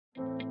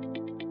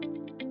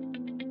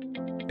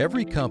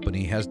Every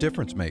company has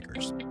difference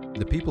makers,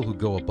 the people who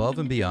go above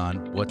and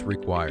beyond what's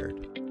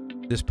required.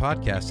 This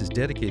podcast is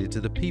dedicated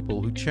to the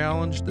people who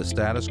challenge the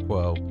status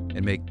quo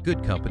and make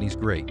good companies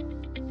great.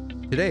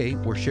 Today,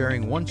 we're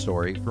sharing one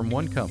story from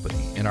one company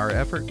in our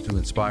effort to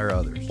inspire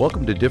others.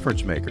 Welcome to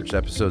Difference Makers,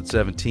 episode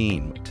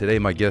 17. Today,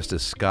 my guest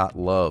is Scott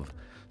Love.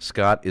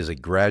 Scott is a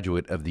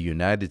graduate of the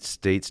United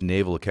States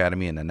Naval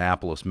Academy in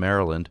Annapolis,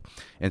 Maryland,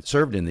 and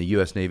served in the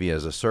U.S. Navy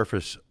as a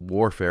surface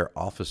warfare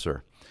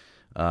officer.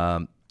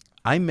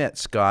 I met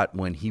Scott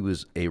when he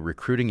was a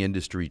recruiting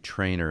industry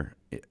trainer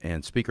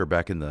and speaker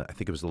back in I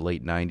think it was the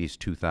late 90s,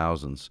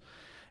 2000s.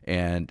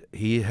 And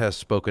he has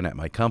spoken at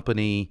my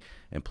company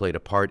and played a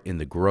part in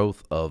the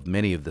growth of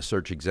many of the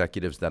search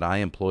executives that I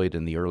employed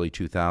in the early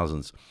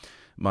 2000s.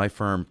 My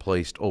firm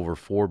placed over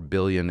 $4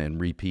 billion in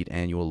repeat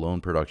annual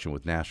loan production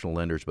with national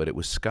lenders, but it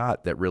was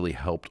Scott that really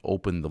helped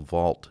open the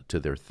vault to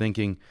their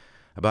thinking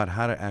about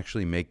how to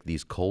actually make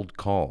these cold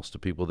calls to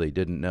people they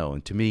didn't know.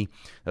 And to me,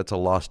 that's a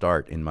lost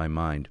art in my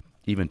mind,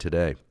 even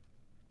today.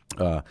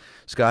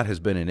 Scott has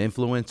been an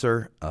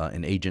influencer,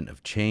 an agent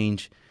of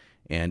change,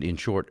 and in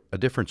short, a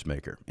difference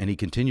maker. And he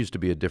continues to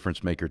be a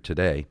difference maker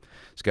today.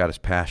 Scott is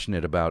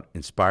passionate about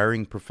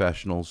inspiring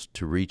professionals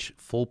to reach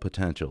full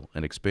potential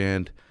and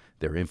expand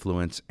their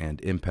influence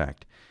and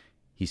impact.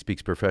 He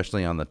speaks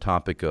professionally on the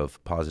topic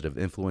of positive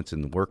influence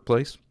in the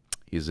workplace.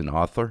 He's an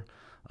author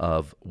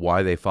of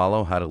Why They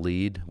Follow, How to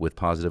Lead with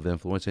Positive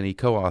Influence, and he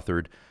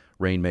co-authored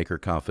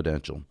Rainmaking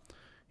Confidential.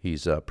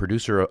 He's a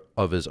producer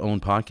of his own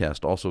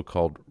podcast, also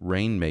called the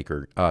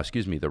Rainmaking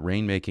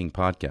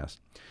Podcast.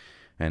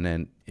 And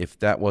then, if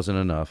that wasn't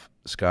enough,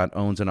 Scott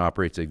owns and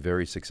operates a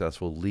very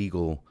successful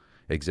legal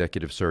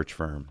executive search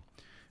firm.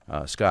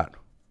 Scott,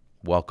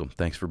 welcome.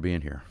 Thanks for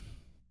being here.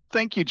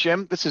 Thank you,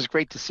 Jim. This is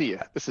great to see you.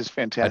 This is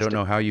fantastic. I don't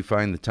know how you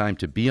find the time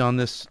to be on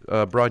this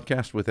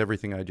broadcast with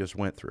everything I just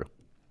went through.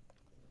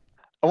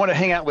 I want to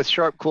hang out with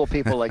sharp, cool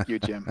people like you,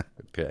 Jim.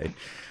 Okay.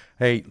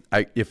 Hey,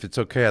 if it's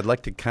okay, I'd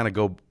like to kind of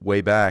go way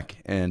back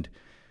and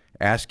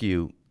ask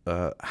you,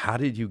 how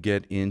did you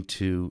get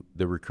into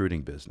the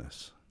recruiting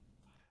business?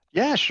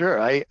 Yeah,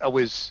 sure. I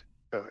was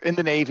in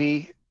the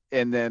Navy,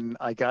 and then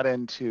I got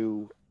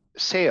into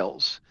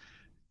sales.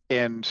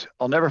 And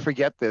I'll never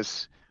forget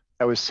this.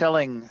 I was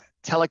selling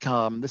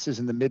telecom. This is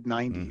in the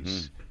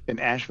mid-'90s in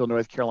Asheville,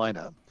 North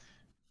Carolina.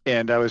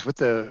 And I was with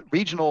the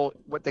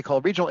what they call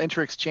regional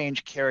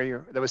inter-exchange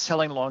carrier that was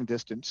selling long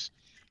distance.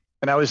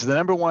 And I was the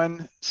number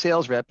one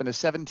sales rep in a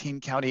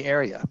 17-county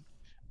area.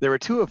 There were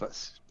two of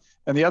us,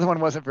 and the other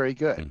one wasn't very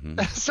good.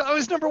 So I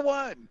was number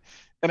one.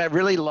 And I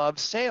really loved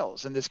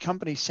sales. And this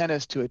company sent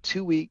us to a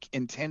 2-week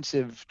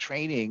intensive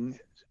training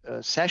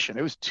session.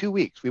 It was 2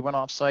 weeks. We went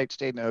off site,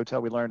 stayed in a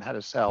hotel. We learned how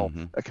to sell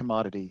a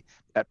commodity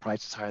at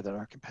prices higher than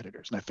our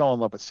competitors. And I fell in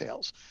love with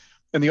sales.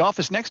 And the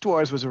office next to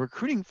ours was a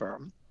recruiting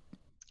firm.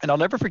 And I'll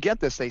never forget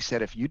this. They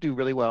said, if you do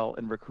really well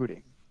in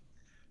recruiting,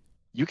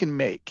 you can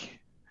make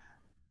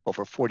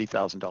over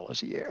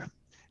 $40,000 a year.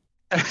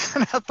 And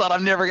I thought,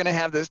 I'm never going to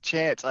have this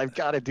chance. I've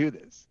got to do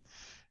this.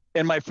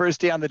 And my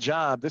first day on the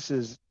job, this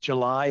is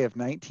July of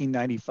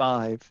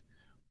 1995,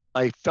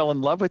 I fell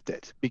in love with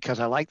it because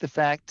I like the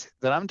fact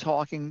that I'm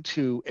talking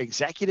to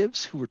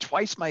executives who were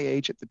twice my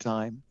age at the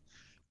time,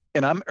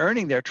 and I'm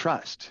earning their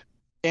trust.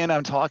 And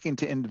I'm talking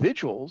to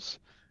individuals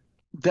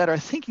that are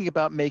thinking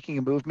about making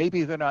a move.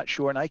 Maybe they're not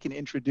sure, and I can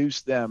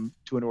introduce them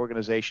to an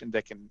organization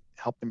that can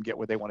help them get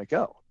where they want to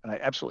go. And I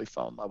absolutely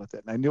fell in love with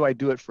it. And I knew I'd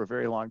do it for a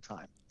very long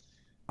time.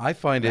 I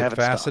find it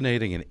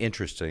fascinating and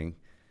interesting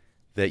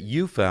that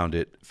you found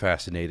it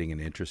fascinating and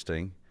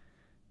interesting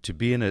to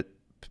be in a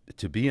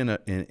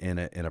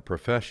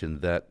profession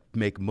that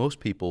make most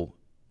people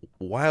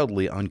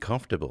wildly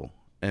uncomfortable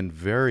and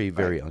very,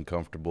 very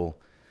uncomfortable.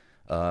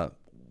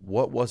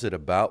 What was it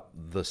about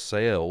the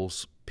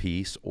sales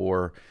piece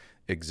or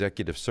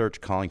executive search,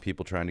 calling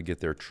people, trying to get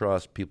their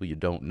trust, people you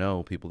don't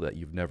know, people that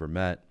you've never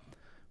met?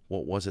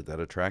 What was it that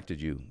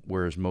attracted you?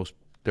 Whereas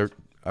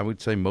I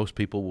would say most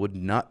people would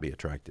not be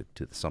attracted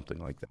to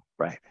something like that.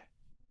 Right.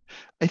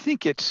 I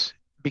think it's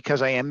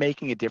because I am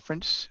making a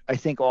difference. I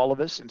think all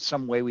of us, in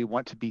some way, we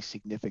want to be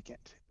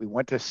significant. We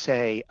want to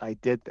say, I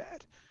did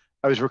that.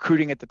 I was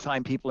recruiting at the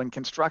time people in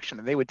construction,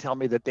 and they would tell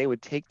me that they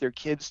would take their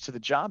kids to the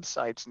job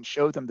sites and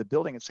show them the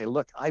building and say,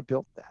 look, I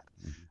built that.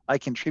 I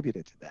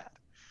contributed to that.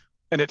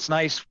 And it's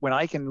nice when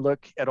I can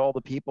look at all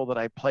the people that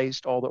I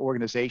placed, all the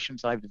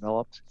organizations I've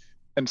developed,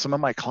 and some of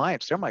my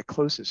clients, they're my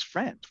closest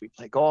friends. We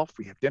play golf,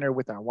 we have dinner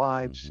with our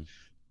wives,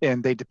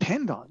 and they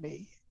depend on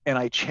me. And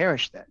I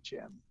cherish that,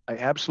 Jim. I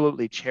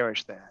absolutely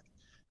cherish that,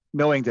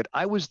 knowing that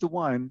I was the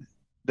one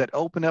that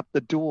opened up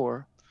the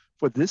door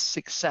for this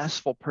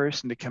successful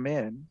person to come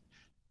in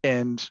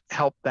and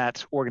help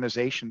that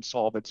organization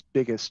solve its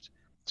biggest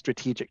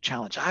strategic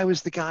challenge. I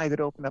was the guy that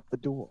opened up the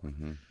door.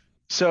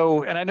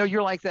 So, and I know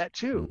you're like that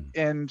too.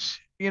 And,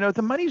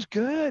 the money's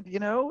good,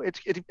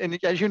 and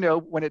as you know,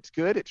 when it's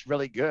good, it's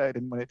really good.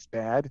 And when it's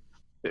bad,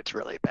 it's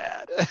really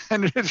bad.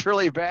 And it's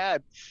really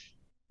bad.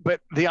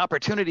 But the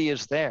opportunity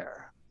is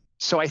there.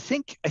 So I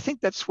think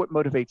that's what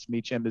motivates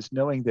me, Jim, is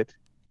knowing that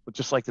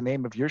just like the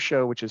name of your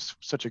show, which is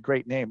such a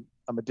great name,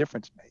 I'm a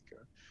difference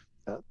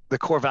maker. The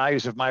core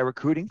values of my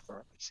recruiting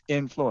firm is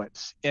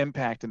influence,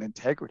 impact, and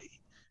integrity.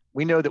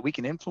 We know that we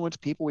can influence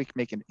people, we can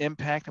make an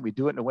impact, and we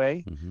do it in a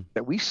way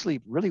that we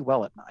sleep really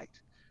well at night.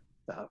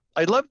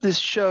 I love this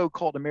show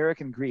called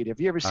American Greed. Have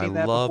you ever I seen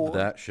that love before?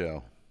 that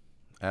show.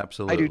 I do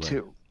Absolutely.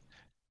 too.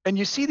 And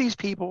you see these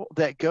people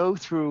that go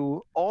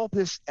through all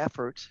this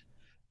effort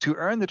to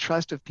earn the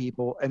trust of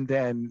people and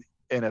then,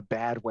 in a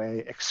bad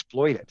way,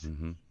 exploit it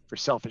Mm-hmm. for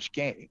selfish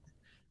gain.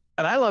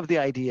 And I love the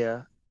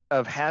idea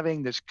of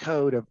having this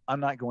code of I'm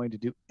not going to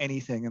do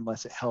anything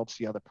unless it helps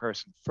the other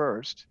person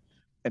first,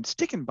 and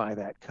sticking by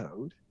that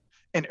code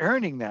and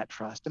earning that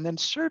trust and then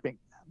serving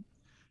them.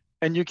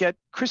 And you get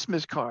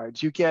Christmas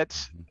cards, you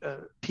get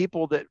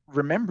people that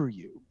remember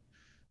you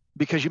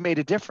because you made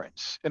a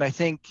difference. And I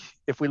think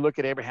if we look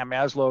at Abraham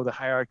Maslow, the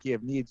hierarchy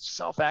of needs,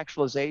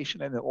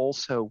 self-actualization, and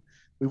also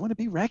we want to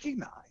be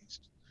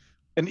recognized.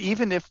 And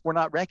even if we're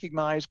not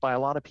recognized by a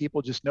lot of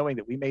people, just knowing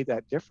that we made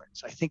that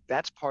difference, I think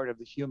that's part of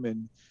the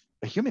human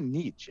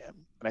need, Jim.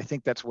 And I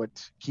think that's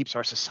what keeps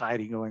our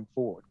society going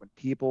forward. When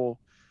people,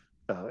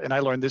 and I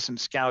learned this in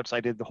Scouts,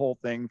 I did the whole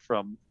thing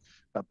from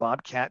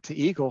Bobcat to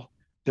Eagle,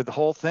 did the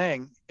whole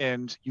thing,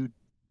 and you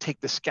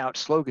take the Scout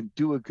slogan,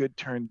 do a good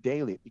turn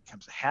daily. It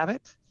becomes a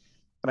habit.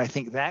 And I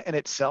think that in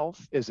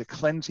itself is a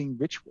cleansing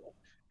ritual.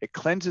 It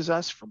cleanses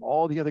us from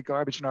all the other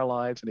garbage in our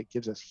lives, and it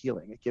gives us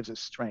healing. It gives us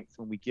strength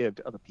when we give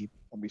to other people,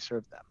 when we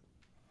serve them.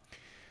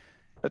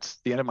 That's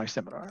the end of my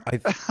seminar. I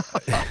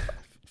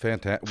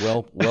fantastic.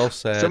 Well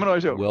said.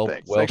 Seminar's over. Well,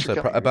 Thanks. well Thanks for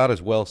said. coming, About Richard.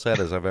 as well said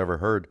as I've ever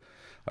heard.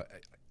 I,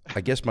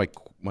 I guess my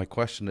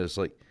question is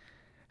like,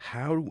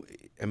 how?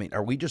 I mean,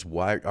 are we just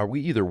wired? Are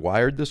we either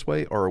wired this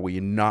way, or are we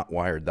not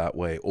wired that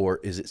way, or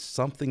is it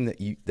something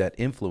that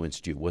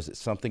influenced you? Was it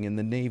something in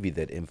the Navy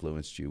that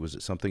influenced you? Was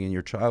it something in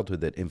your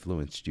childhood that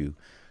influenced you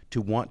to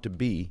want to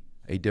be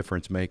a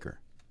difference maker?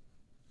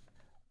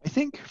 I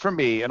think for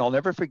me, and I'll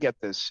never forget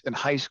this, in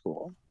high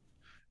school,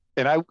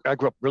 and I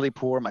grew up really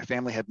poor. My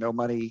family had no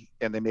money,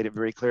 and they made it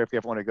very clear if you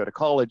ever want to go to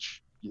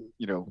college,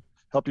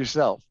 help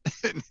yourself.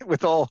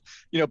 With all,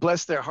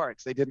 bless their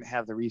hearts, they didn't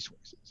have the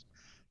resources.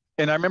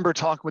 And I remember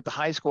talking with the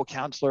high school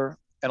counselor,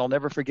 and I'll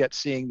never forget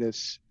seeing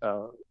this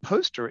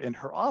poster in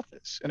her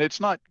office. And it's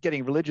not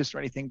getting religious or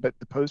anything, but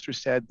the poster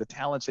said, "The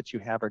talents that you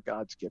have are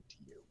God's gift to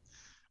you.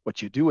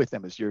 What you do with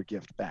them is your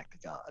gift back to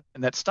God."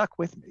 And that stuck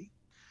with me.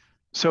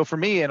 So for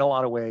me, in a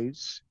lot of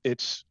ways,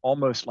 it's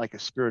almost like a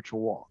spiritual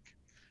walk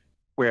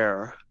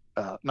where,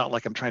 not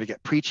like I'm trying to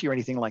get preachy or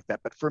anything like that,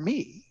 but for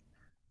me,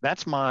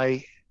 that's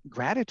my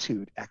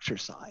gratitude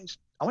exercise.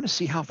 I want to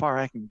see how far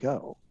I can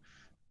go.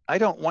 I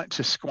don't want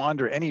to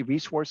squander any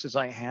resources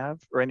I have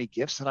or any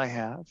gifts that I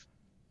have.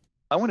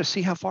 I want to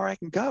see how far I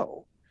can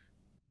go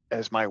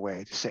as my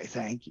way to say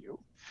thank you.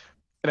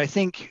 And I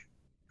think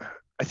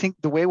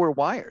the way we're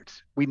wired,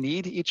 we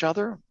need each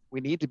other. We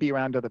need to be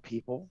around other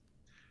people.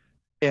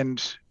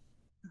 And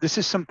this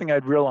is something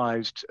I'd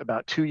realized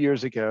about 2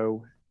 years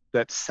ago,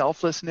 that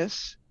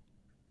selflessness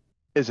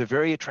is a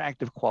very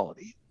attractive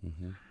quality.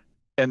 Mm-hmm.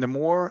 And the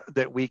more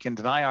that we can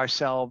deny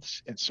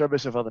ourselves in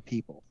service of other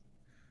people,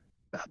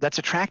 that's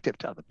attractive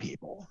to other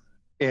people.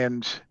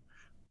 And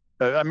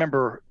I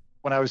remember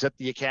when I was at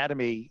the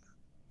academy,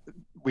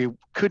 we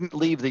couldn't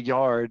leave the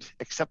yard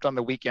except on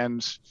the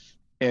weekends.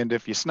 And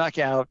if you snuck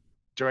out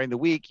during the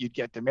week, you'd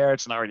get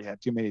demerits, and I already had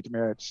too many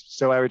demerits.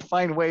 So I would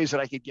find ways that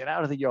I could get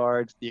out of the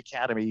yard, the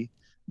academy,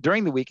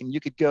 during the week, and you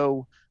could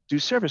go do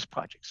service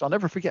projects. I'll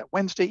never forget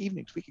Wednesday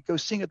evenings, we could go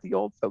sing at the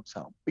old folks'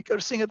 home. We go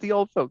to sing at the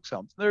old folks'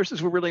 home. The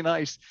nurses were really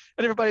nice,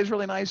 and everybody was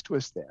really nice to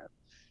us there.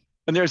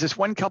 And there's this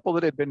one couple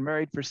that had been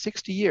married for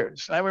 60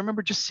 years. And I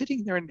remember just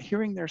sitting there and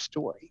hearing their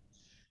story.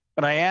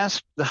 And I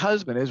asked the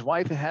husband, his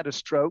wife had had a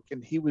stroke,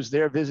 and he was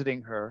there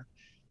visiting her.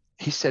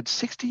 He said,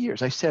 60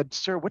 years. I said,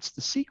 "Sir, what's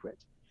the secret?"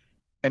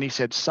 And he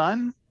said,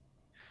 "Son,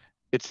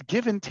 it's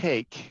give and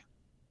take,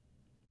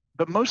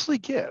 but mostly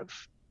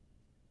give."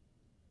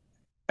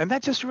 And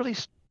that just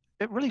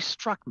really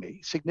struck me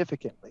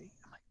significantly.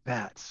 I'm like,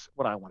 that's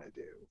what I want to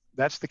do.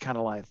 That's the kind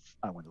of life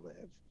I want to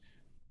live.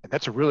 And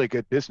that's a really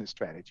good business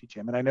strategy,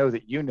 Jim. And I know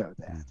that you know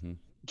that. Mm-hmm.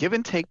 Give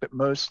and take, but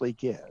mostly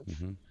give.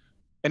 Mm-hmm.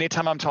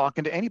 Anytime I'm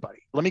talking to anybody,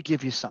 let me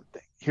give you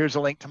something. Here's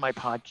a link to my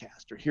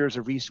podcast, or here's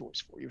a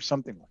resource for you, or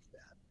something like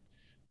that.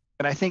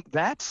 And I think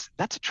that's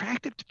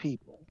attractive to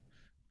people.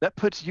 That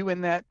puts you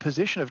in that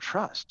position of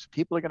trust.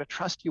 People are going to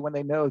trust you when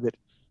they know that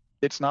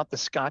it's not the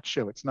Scott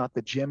show, it's not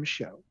the Jim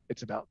show,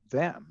 it's about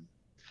them.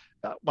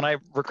 When I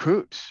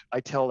recruit,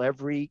 I tell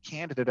every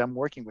candidate I'm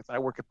working with, I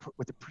work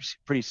with a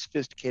pretty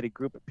sophisticated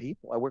group of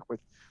people. I work with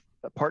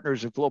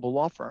partners of global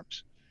law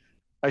firms.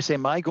 I say,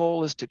 my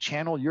goal is to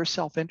channel your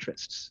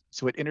self-interests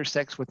so it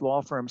intersects with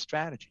law firm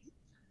strategy.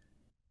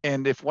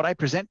 And if what I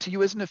present to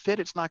you isn't a fit,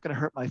 it's not going to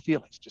hurt my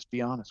feelings. Just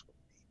be honest with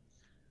me.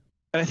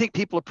 And I think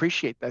people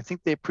appreciate that. I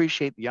think they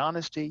appreciate the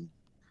honesty.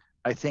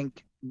 I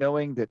think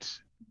knowing that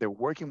they're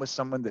working with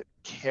someone that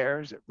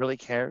cares, that really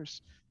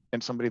cares,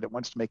 and somebody that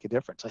wants to make a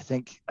difference. I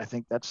think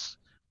that's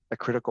a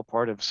critical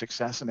part of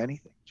success in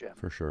anything, Jim.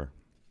 For sure.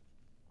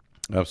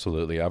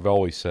 Absolutely. I've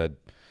always said,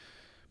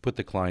 put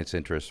the client's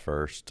interest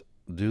first.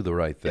 Do the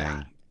right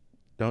thing.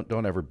 Yeah,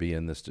 Don't ever be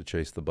in this to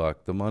chase the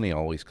buck. The money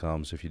always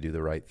comes if you do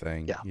the right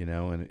thing, yeah,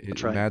 and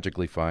that's it right.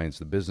 magically finds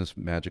the business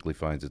magically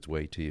finds its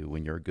way to you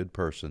when you're a good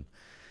person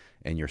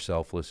and you're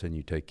selfless and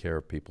you take care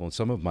of people. And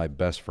some of my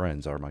best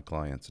friends are my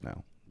clients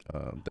now,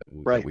 that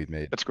Right. we've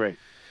made. That's great.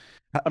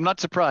 How, I'm not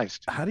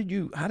surprised. how did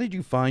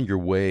you find your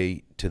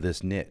way to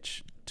this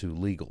niche, to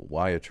legal?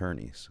 Why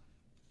attorneys?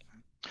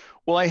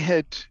 Well, I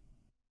had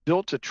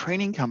built a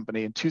training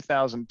company in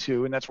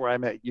 2002, and that's where I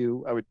met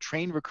you. I would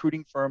train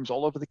recruiting firms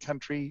all over the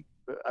country.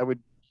 I would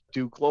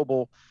do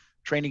global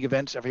training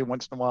events every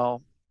once in a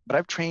while, but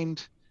I've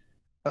trained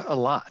a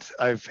lot.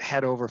 I've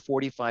had over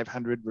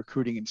 4,500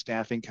 recruiting and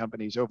staffing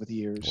companies over the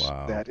years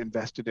Wow. that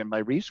invested in my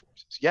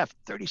resources. Yeah,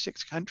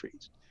 36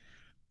 countries.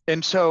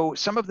 And so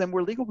some of them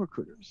were legal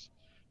recruiters.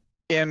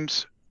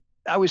 And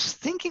I was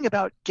thinking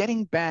about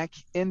getting back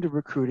into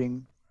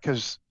recruiting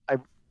because I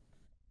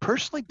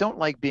personally don't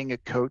like being a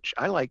coach.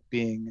 I like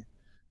being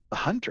a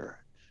hunter.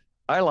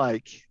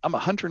 I'm a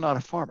hunter, not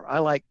a farmer. I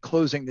like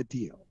closing the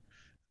deal.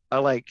 I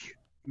like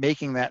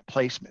making that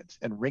placement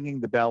and ringing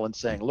the bell and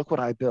saying, look what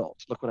I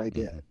built, look what I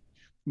did,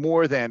 Mm-hmm.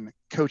 more than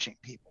coaching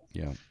people.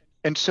 Yeah.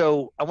 And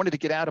so I wanted to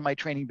get out of my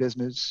training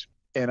business,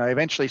 and I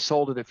eventually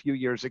sold it a few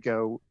years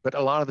ago. But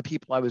a lot of the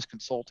people I was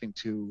consulting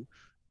to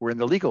were in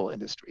the legal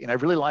industry. And I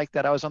really liked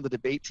that. I was on the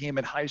debate team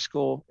in high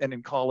school and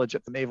in college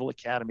at the Naval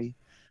Academy.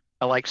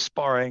 I like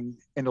sparring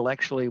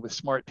intellectually with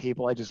smart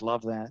people. I just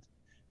love that.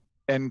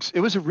 And it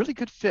was a really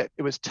good fit.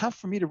 It was tough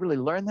for me to really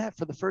learn that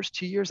for the first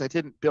 2 years. I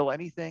didn't bill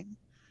anything.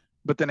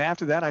 But then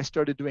after that, I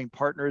started doing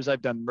partners.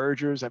 I've done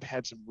mergers. I've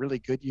had some really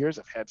good years.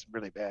 I've had some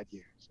really bad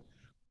years.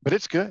 But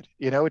it's good.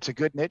 It's a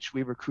good niche.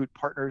 We recruit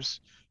partners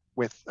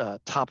with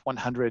top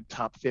 100,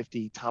 top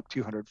 50, top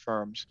 200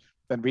 firms.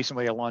 Then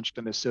recently, I launched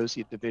an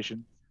associate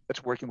division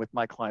that's working with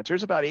my clients.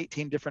 There's about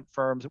 18 different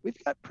firms that we've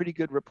got pretty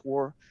good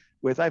rapport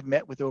with. I've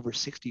met with over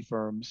 60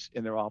 firms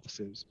in their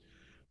offices,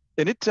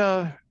 and it's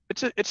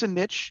a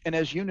niche. And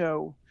as you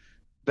know,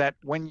 that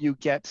when you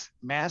get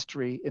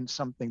mastery in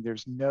something,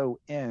 there's no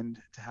end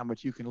to how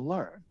much you can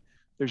learn.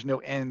 There's no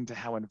end to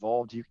how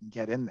involved you can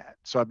get in that.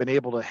 So I've been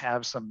able to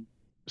have some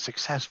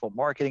successful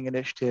marketing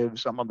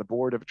initiatives. I'm on the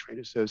board of a trade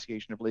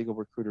association of legal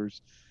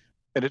recruiters.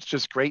 And it's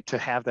just great to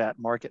have that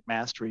market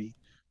mastery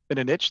in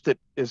a niche that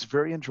is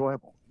very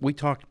enjoyable. We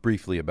talked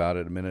briefly about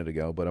it a minute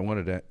ago, but I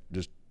wanted to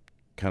just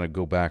kind of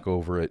go back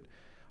over it.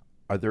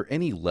 Are there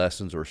any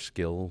lessons or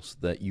skills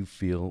that you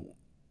feel?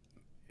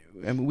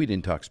 I mean, we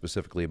didn't talk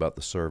specifically about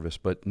the service,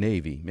 but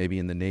Navy, maybe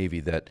in the Navy,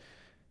 that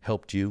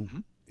helped you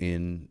Mhm.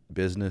 in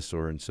business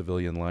or in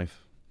civilian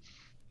life?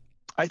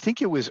 I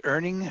think it was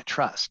earning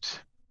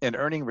trust and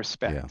earning Yeah.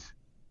 respect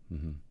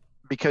Hmm.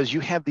 because you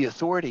have the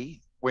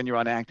authority when you're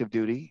on active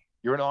duty.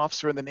 You're an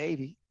officer in the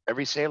Navy.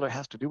 Every sailor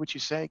has to do what you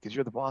say because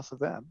you're the boss of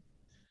them.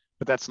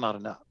 But that's not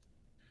enough.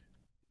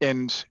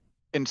 And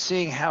in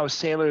seeing how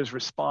sailors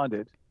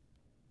responded,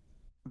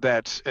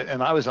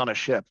 and I was on a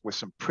ship with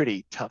some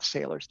pretty tough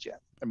sailors, Jim.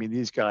 I mean,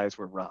 these guys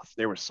were rough.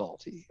 They were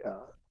salty.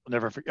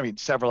 I mean,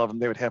 several of them,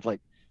 they would have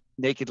like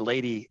naked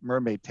lady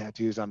mermaid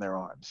tattoos on their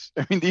arms.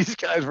 I mean, these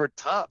guys were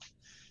tough.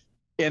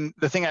 And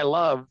the thing I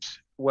loved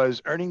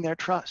was earning their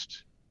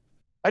trust.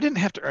 I didn't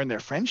have to earn their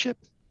friendship.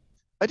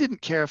 I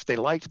didn't care if they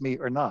liked me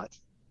or not,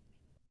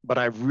 but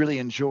I really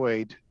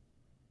enjoyed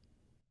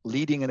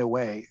leading in a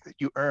way that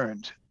you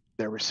earned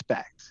their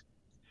respect.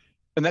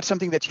 And that's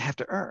something that you have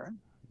to earn.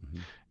 Hmm.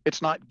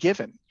 It's not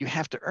given. You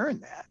have to earn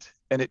that,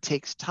 and it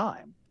takes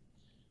time.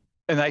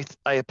 And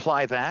I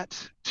apply that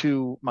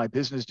to my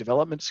business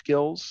development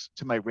skills,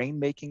 to my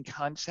rainmaking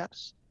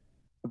concepts,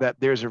 that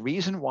there's a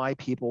reason why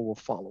people will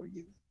follow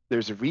you.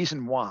 There's a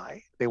reason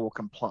why they will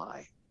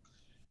comply.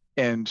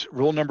 And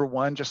rule number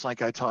one, just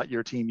like I taught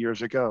your team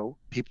years ago,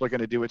 people are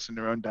going to do what's in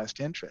their own best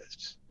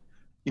interests.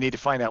 You need to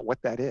find out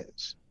what that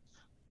is.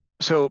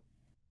 So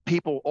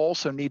people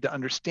also need to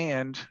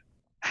understand,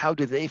 how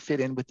do they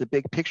fit in with the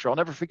big picture. I'll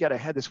never forget, I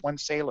had this one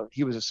sailor.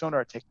 He was a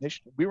sonar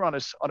technician. We were on a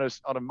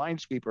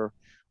minesweeper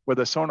where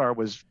the sonar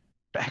was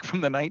back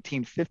from the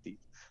 1950s.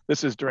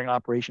 This is during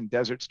Operation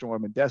Desert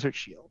Storm and Desert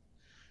Shield.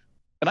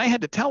 And I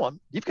had to tell him,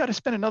 you've got to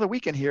spend another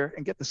weekend here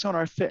and get the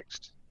sonar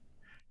fixed.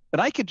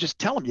 And I could just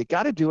tell him, you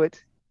got to do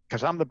it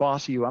because I'm the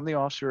boss of you. I'm the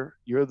officer.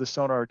 You're the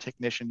sonar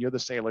technician. You're the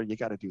sailor. You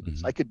got to do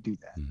this. Hmm. I could do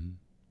that. Hmm.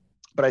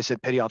 But I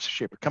said, Petty Officer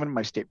Shaper, come into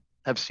my stateroom.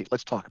 Have a seat.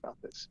 Let's talk about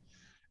this.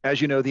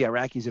 As you know, the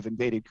Iraqis have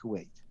invaded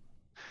Kuwait.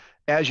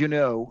 As you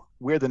know,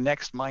 we're the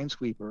next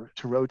minesweeper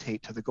to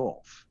rotate to the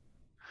Gulf.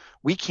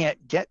 We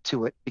can't get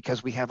to it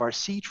because we have our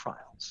sea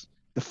trials.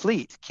 The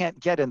fleet can't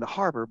get in the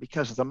harbor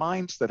because of the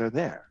mines that are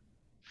there.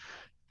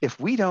 If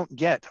we don't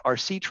get our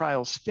sea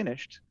trials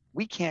finished,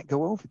 we can't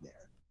go over there.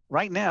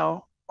 Right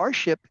now, our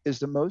ship is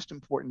the most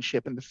important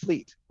ship in the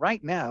fleet.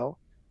 Right now,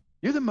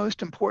 you're the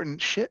most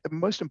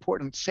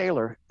important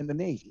sailor in the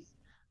Navy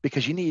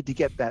because you need to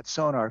get that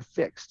sonar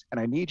fixed. And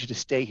I need you to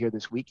stay here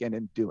this weekend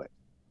and do it.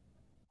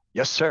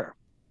 Yes, sir.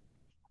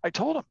 I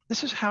told him,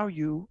 this is how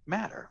you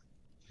matter.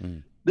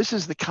 Mm. This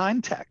is the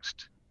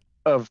context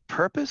of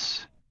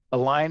purpose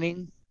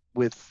aligning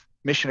with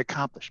mission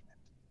accomplishment.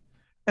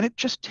 And it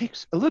just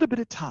takes a little bit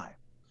of time.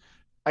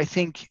 I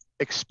think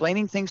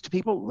explaining things to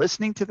people,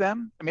 listening to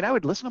them. I mean, I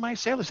would listen to my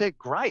sailor say,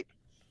 great.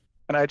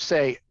 And I'd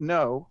say,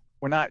 no,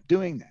 we're not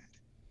doing that.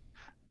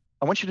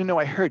 I want you to know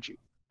I heard you.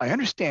 I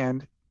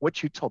understand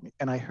what you told me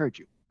and I heard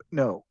you. But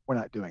no, we're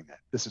not doing that.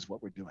 This is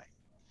what we're doing.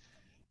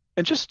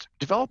 And just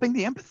developing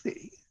the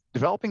empathy,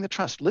 developing the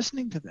trust,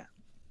 listening to them.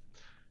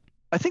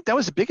 I think that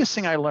was the biggest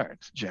thing I learned,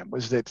 Jim,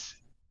 was that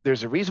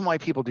there's a reason why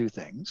people do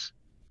things.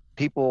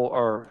 People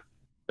are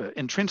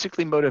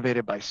intrinsically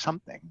motivated by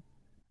something.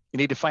 You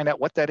need to find out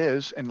what that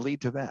is and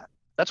lead to that.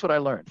 That's what I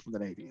learned from the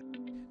Navy.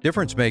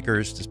 Difference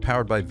Makers is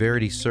powered by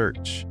Verity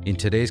Search. In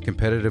today's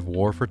competitive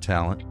war for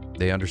talent,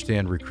 they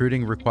understand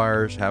recruiting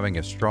requires having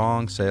a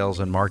strong sales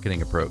and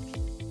marketing approach.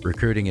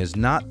 Recruiting is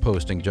not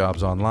posting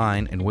jobs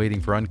online and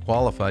waiting for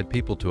unqualified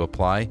people to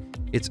apply.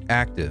 It's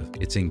active,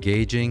 it's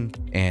engaging,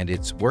 and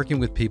it's working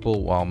with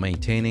people while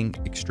maintaining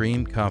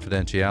extreme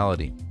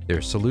confidentiality.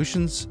 Their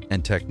solutions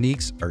and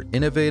techniques are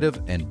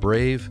innovative and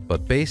brave,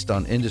 but based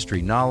on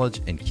industry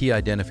knowledge and key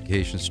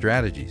identification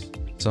strategies.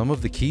 Some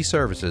of the key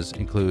services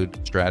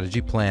include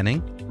strategy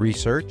planning,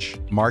 research,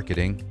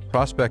 marketing,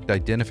 prospect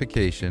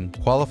identification,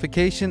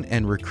 qualification,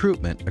 and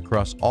recruitment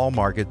across all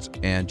markets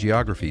and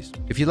geographies.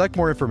 If you'd like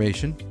more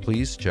information,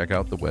 please check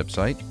out the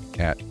website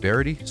at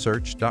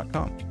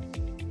veritysearch.com.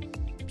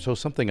 So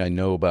something I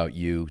know about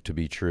you to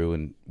be true,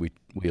 and we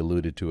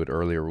alluded to it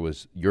earlier,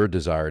 was your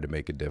desire to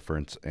make a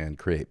difference and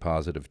create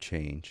positive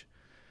change.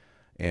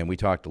 And we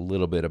talked a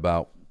little bit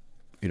about,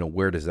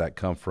 where does that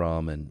come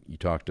from? And you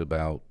talked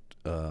about,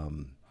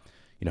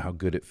 how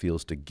good it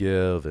feels to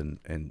give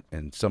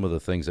and some of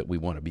the things that we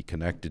want to be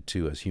connected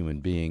to as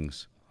human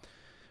beings.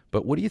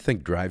 But what do you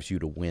think drives you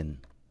to win?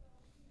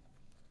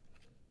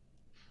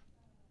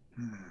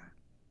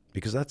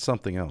 Because that's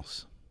something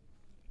else.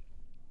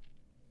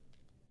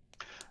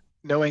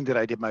 Knowing that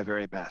I did my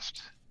very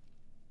best.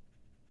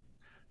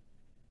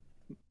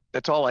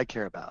 That's all I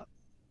care about.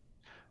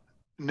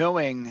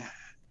 Knowing,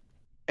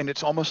 and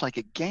it's almost like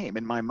a game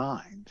in my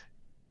mind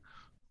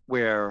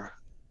where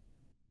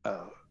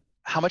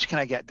how much can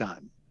I get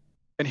done?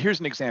 And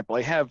here's an example.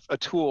 I have a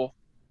tool,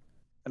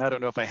 and I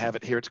don't know if I have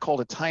it here. It's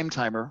called a time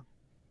timer.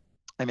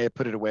 I may have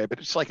put it away, but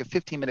it's like a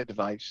 15-minute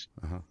device,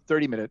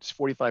 30 minutes,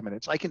 45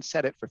 minutes. I can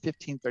set it for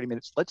 15, 30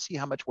 minutes. Let's see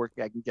how much work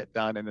I can get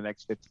done in the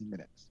next 15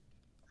 minutes.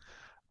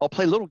 I'll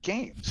play little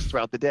games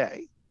throughout the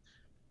day.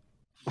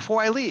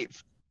 Before I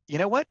leave, you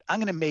know what? I'm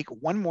going to make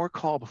one more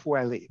call before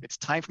I leave. It's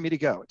time for me to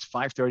go. It's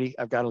 5:30.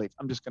 I've got to leave.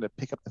 I'm just going to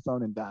pick up the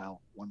phone and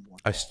dial one more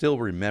call. I still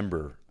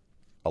remember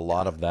a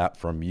lot of that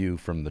from you,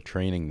 from the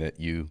training that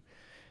you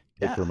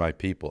did for my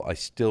people. I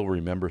still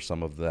remember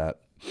some of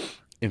that.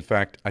 In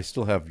fact, I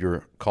still have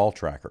your call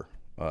tracker.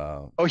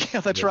 Oh yeah,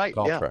 that's right.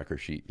 Call tracker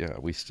sheet. Yeah,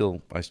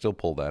 I still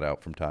pull that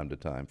out from time to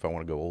time if I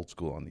want to go old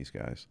school on these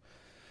guys.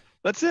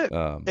 That's it.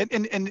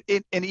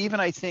 And even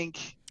I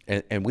think.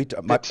 And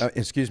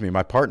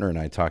my partner and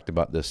I talked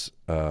about this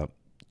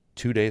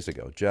 2 days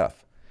ago,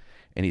 Jeff,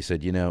 and he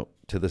said,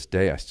 to this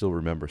day I still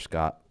remember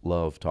Scott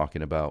Love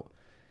talking about,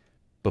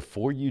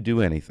 before you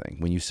do anything,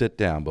 when you sit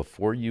down,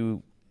 before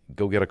you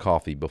go get a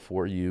coffee,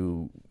 before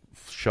you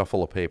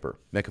shuffle a paper,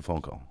 make a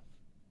phone call,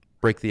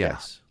 break the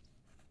ice.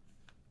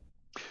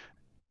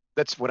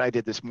 That's what I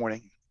did this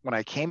morning. When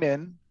I came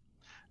in,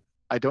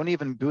 I don't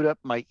even boot up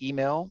my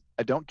email.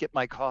 I don't get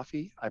my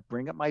coffee. I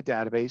bring up my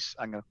database.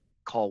 I'm going to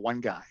call one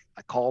guy.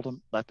 I called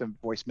him, left him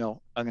a voicemail.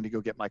 I'm going to go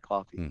get my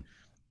coffee.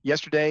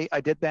 Yesterday,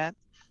 I did that.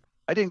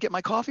 I didn't get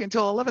my coffee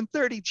until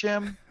 11:30,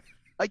 Jim.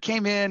 I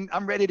came in,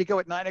 I'm ready to go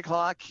at 9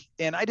 o'clock,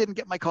 and I didn't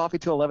get my coffee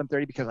till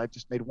 11:30 because I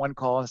just made one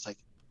call. It's like,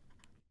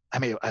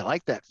 I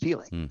like that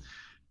feeling.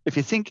 If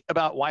you think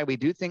about why we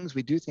do things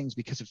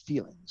because of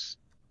feelings.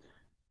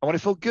 I want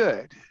to feel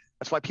good.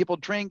 That's why people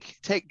drink,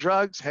 take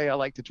drugs. Hey, I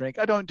like to drink.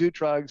 I don't do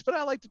drugs, but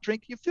I like to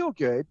drink. You feel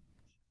good.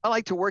 I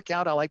like to work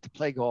out. I like to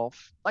play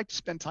golf. I like to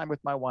spend time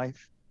with my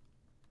wife.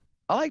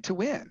 I like to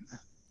win.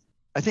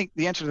 I think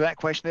the answer to that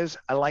question is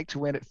I like to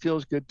win. It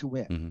feels good to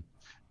win.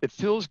 It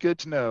feels good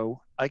to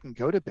know I can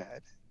go to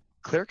bed,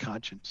 clear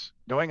conscience,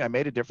 knowing I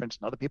made a difference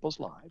in other people's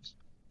lives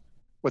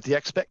with the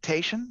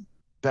expectation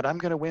that I'm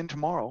going to win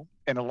tomorrow.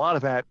 And a lot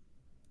of that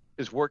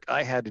is work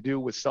I had to do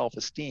with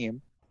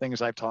self-esteem,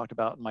 things I've talked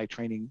about in my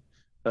training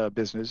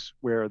business,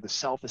 where the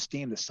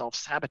self-esteem, the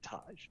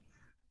self-sabotage.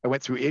 I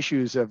went through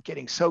issues of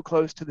getting so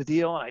close to the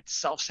deal and I'd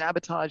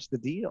self-sabotage the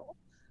deal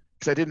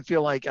because I didn't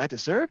feel like I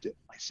deserved it.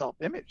 My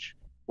self-image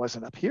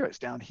wasn't up here, it's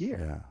down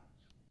here. Yeah.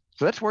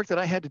 So that's work that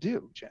I had to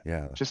do, Jim.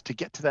 Yeah. Just to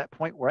get to that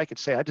point where I could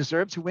say I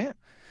deserve to win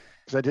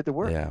because I did the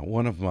work. Yeah.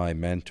 One of my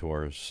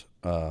mentors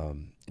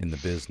in the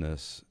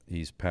business,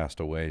 he's passed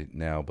away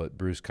now, but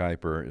Bruce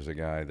Kuiper is a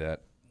guy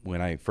that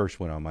when I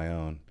first went on my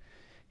own,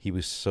 he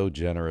was so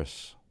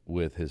generous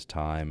with his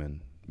time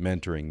and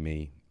mentoring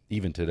me.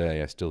 Even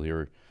today, I still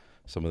hear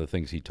some of the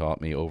things he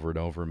taught me over and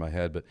over in my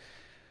head. But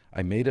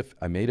I made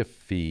a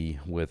fee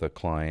with a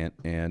client,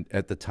 and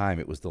at the time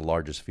it was the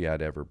largest fee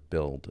I'd ever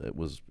billed. It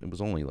was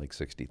only like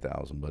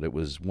 60,000, but it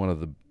was one of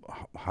the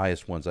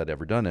highest ones I'd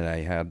ever done.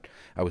 And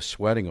I was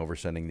sweating over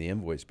sending the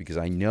invoice because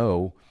I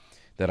know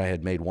that I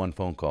had made one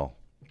phone call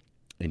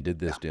and did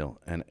this deal,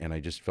 and I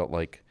just felt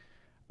like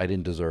I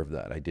didn't deserve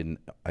that. I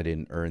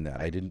didn't earn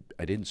that. I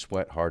didn't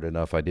sweat hard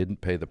enough. I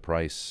didn't pay the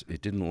price.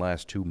 It didn't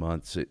last 2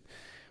 months.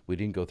 We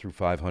didn't go through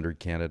 500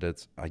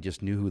 candidates. I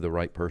just knew who the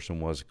right person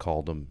was,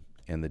 called them,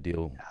 and the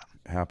deal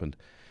happened.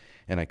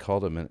 And I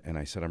called him and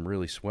I said, I'm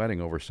really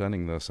sweating over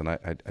sending this, and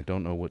I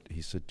don't know what.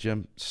 He said,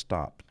 Jim,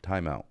 stop,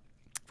 time out.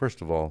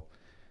 First of all,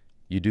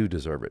 you do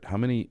deserve it. How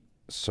many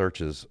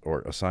searches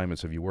or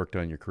assignments have you worked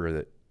on in your career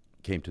that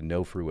came to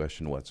no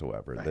fruition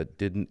whatsoever, that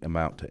didn't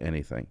amount to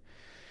anything?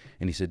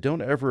 And he said,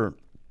 don't ever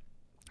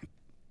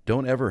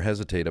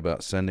hesitate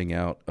about sending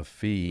out a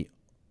fee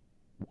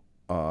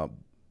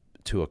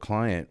to a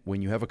client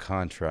when you have a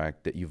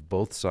contract that you've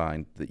both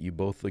signed, that you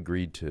both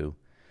agreed to,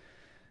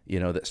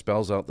 that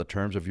spells out the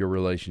terms of your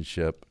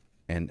relationship.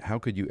 And how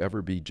could you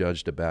ever be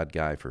judged a bad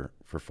guy for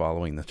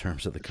following the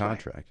terms of the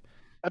contract?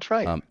 That's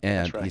right. And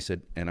That's right. He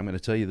said, and I'm going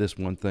to tell you this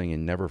one thing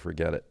and never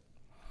forget it.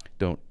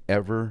 Don't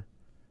ever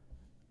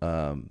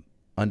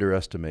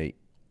underestimate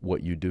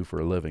what you do for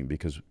a living,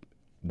 because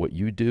what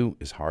you do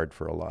is hard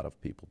for a lot of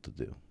people to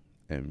do.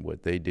 And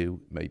what they do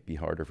may be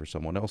harder for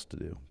someone else to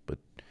do. But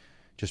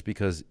just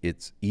because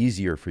it's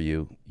easier for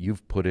you,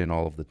 you've put in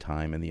all of the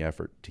time and the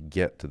effort to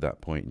get to that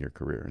point in your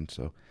career. And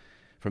so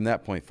from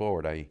that point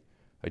forward, I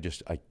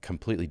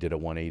completely did a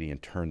 180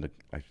 and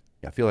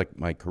I feel like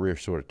my career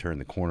sort of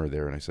turned the corner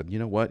there. And I said, you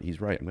know what?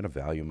 He's right. I'm going to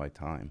value my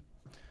time.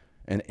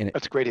 And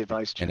that's great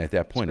advice, Jim. And at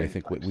that point, I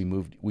think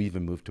we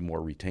even moved to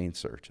more retained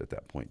search at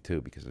that point too,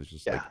 because it's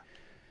just like,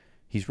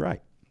 he's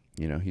right.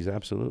 He's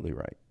absolutely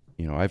right.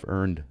 I've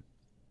earned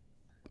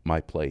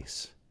my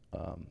place.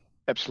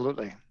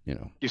 Absolutely.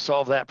 You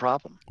solve that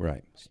problem.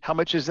 Right. How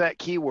much is that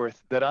key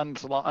worth that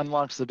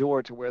unlocks the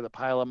door to where the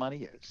pile of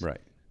money is?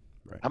 Right.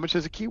 Right. How much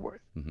is a key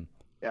worth? Mm-hmm.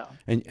 Yeah.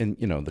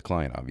 And the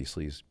client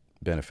obviously is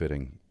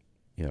benefiting,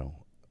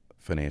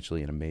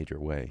 financially in a major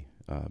way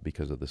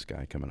because of this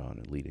guy coming on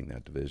and leading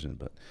that division.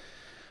 But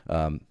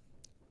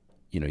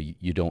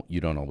you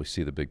don't always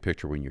see the big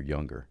picture when you're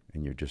younger,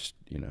 and you're just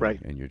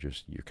right. And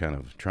you're kind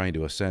of trying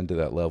to ascend to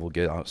that level,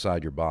 get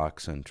outside your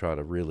box, and try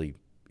to really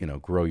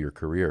grow your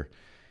career.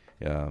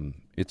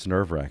 It's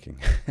nerve-wracking.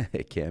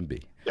 It can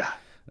be. Yeah.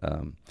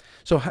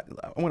 So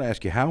I want to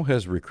ask you, how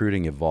has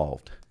recruiting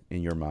evolved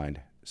in your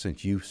mind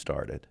since you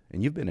started?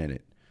 And you've been in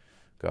it,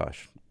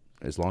 gosh,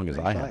 as long as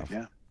I have.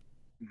 Yeah.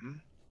 Mm-hmm.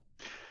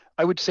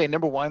 I would say,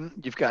 number one,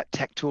 you've got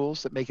tech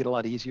tools that make it a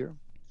lot easier.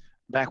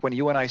 Back when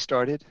you and I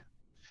started,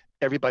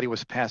 everybody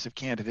was a passive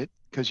candidate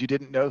because you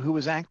didn't know who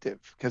was active,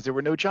 because there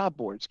were no job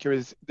boards,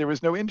 because there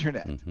was no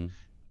internet,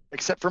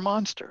 except for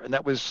Monster. And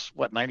that was,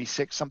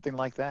 96, something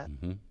like that.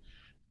 Mm-hmm.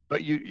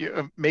 But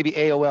you maybe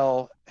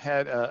AOL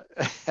had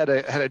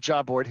a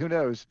job board, who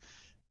knows?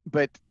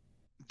 But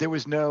there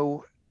was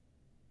no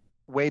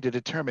way to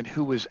determine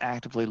who was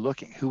actively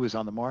looking, who was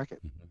on the market.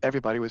 Mm-hmm.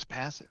 Everybody was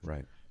passive.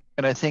 Right.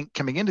 And I think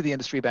coming into the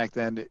industry back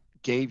then, it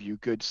gave you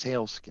good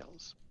sales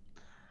skills.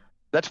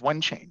 That's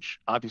one change,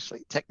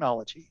 obviously,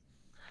 technology.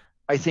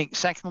 I think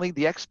secondly,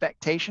 the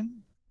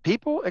expectation.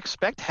 People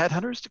expect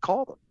headhunters to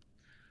call them.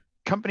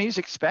 Companies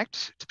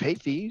expect to pay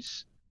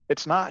fees.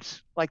 It's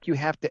not like you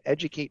have to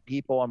educate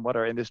people on what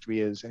our industry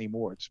is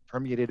anymore. It's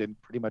permeated in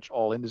pretty much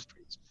all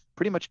industries.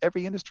 Pretty much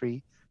every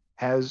industry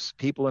has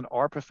people in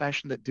our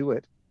profession that do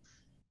it.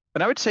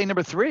 And I would say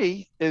number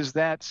three is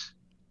that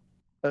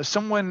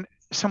someone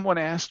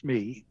asked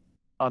me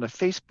on a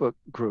Facebook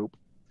group,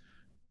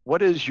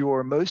 what is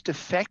your most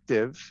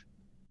effective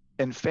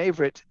and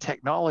favorite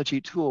technology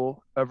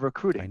tool of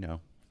recruiting? I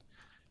know.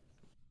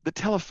 The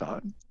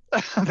telephone.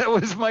 That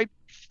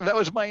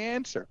was my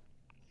answer.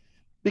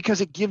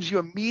 Because it gives you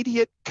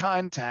immediate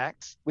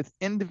contact with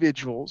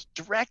individuals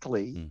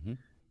directly, mm-hmm.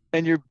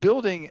 and you're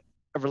building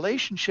a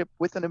relationship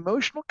with an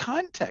emotional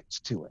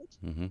context to it.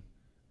 Mm-hmm.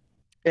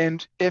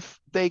 And if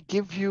they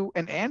give you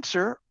an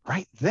answer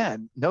right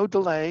then, no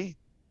delay,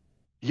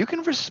 you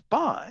can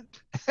respond.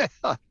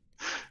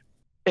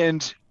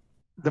 And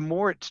the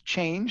more it's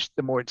changed,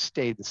 the more it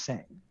stayed the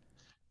same.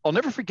 I'll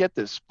never forget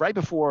this. Right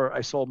before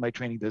I sold my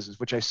training business,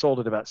 which I sold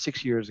it about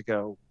 6 years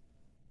ago,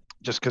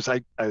 just because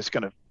I was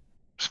going to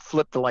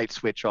flip the light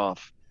switch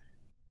off.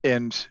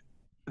 And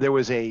there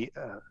was a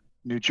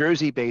New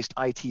Jersey-based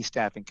IT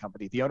staffing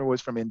company. The owner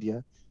was from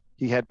India.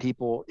 He had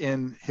people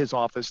in his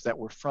office that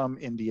were from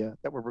India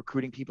that were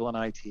recruiting people in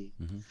IT.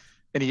 Mm-hmm.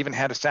 And he even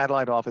had a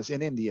satellite office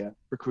in India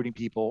recruiting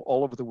people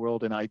all over the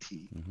world in IT.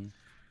 Mm-hmm.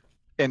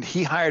 And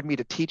he hired me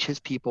to teach his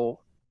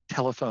people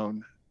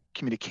telephone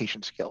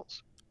communication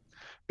skills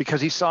because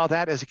he saw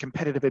that as a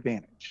competitive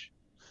advantage.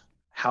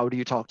 How do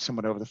you talk to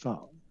someone over the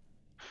phone?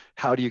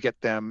 How do you get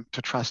them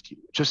to trust you?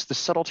 Just the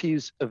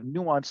subtleties of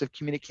nuance of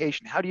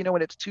communication. How do you know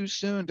when it's too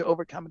soon to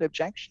overcome an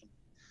objection?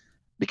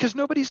 Because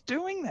nobody's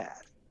doing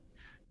that,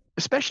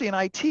 especially in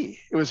IT.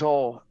 It was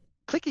all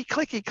clicky,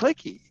 clicky,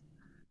 clicky.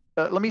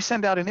 let me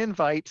send out an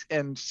invite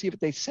and see what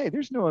they say.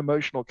 There's no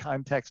emotional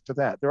context to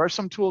that. There are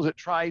some tools that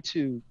try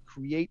to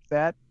create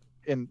that,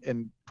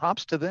 and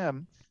props to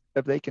them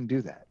if they can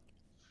do that.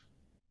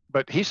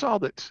 But he saw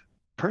that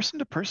person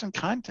to person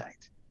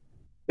contact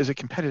is a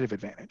competitive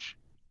advantage.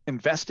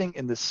 Investing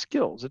in the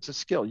skills, it's a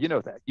skill. You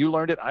know that. You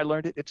learned it. I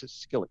learned it. It's a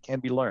skill. It can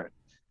be learned.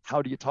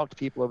 How do you talk to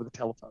people over the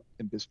telephone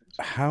in business?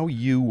 How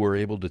you were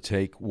able to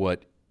take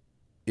what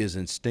is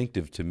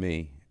instinctive to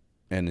me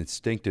and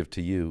instinctive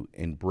to you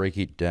and break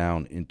it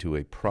down into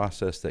a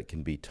process that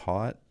can be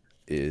taught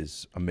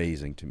is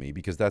amazing to me,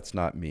 because that's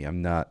not me.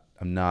 I'm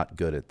not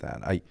good at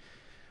that.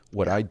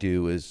 What I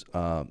do is,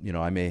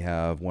 I may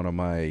have one of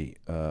my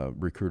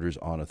recruiters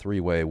on a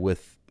three-way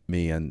with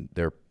me and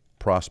their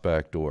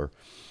prospect, or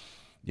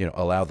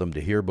allow them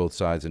to hear both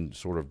sides and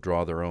sort of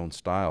draw their own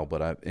style.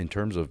 But in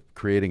terms of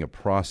creating a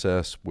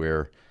process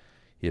where,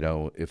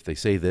 if they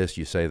say this,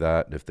 you say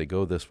that, and if they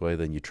go this way,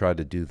 then you try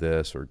to do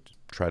this or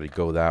try to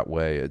go that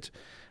way.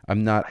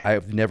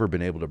 I've never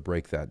been able to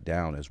break that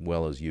down as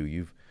well as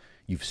you.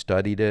 You've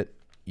studied it.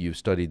 You've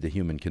studied the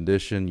human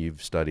condition.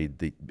 You've studied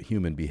the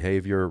human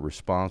behavior,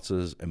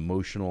 responses,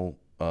 emotional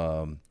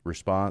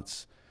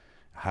response,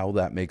 how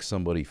that makes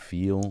somebody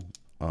feel.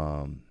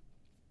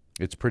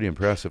 It's pretty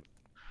impressive.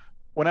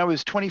 When I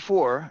was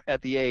 24,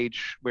 at the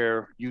age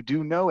where you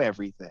do know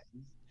everything,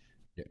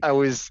 I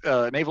was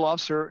a naval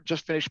officer,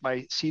 just finished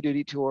my sea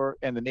duty tour,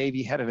 and the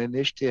Navy had an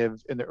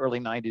initiative in the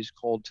early 90s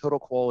called Total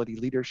Quality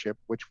Leadership,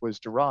 which was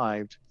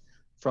derived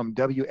from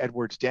W.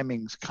 Edwards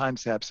Deming's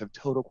concepts of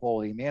total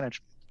quality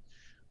management.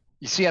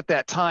 You see, at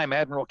that time,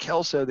 Admiral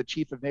Kelso, the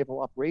chief of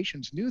naval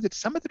operations, knew that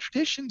some of the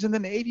traditions in the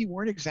Navy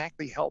weren't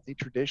exactly healthy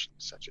traditions,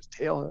 such as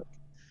tailhook,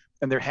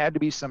 and there had to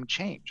be some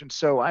change. And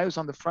so I was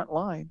on the front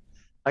line.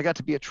 I got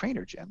to be a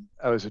trainer, Jim.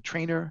 I was a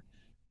trainer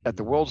at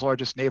the world's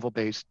largest naval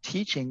base,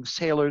 teaching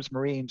sailors,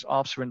 Marines,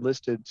 officer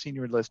enlisted,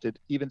 senior enlisted,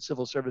 even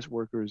civil service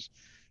workers,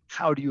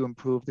 how do you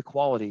improve the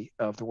quality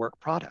of the work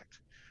product?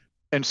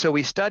 And so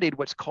we studied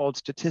what's called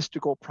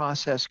statistical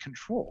process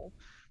control.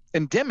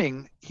 And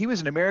Deming, he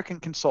was an American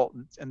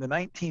consultant. In the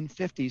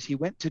 1950s, he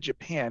went to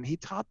Japan. He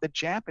taught the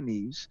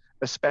Japanese,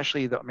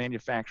 especially the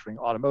manufacturing,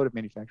 automotive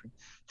manufacturing,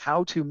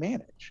 how to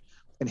manage.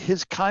 And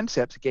his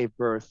concepts gave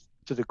birth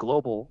to the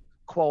global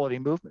quality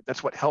movement.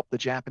 That's what helped the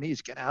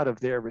Japanese get out of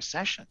their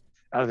recession,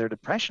 out of their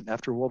depression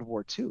after World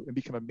War II, and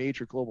become a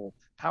major global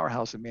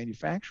powerhouse in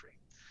manufacturing.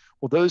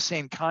 Well, those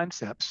same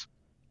concepts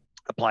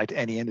apply to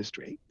any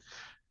industry.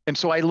 And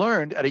so I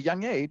learned at a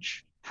young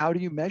age, how do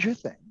you measure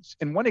things?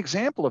 And one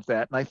example of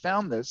that, and I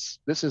found this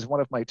is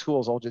one of my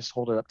tools, I'll just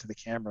hold it up to the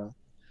camera,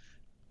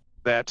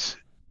 that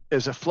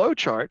is a flow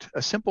chart,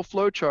 a simple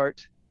flow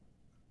chart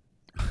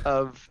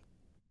of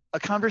a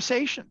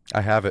conversation.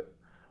 I have it.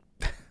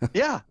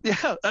 Yeah.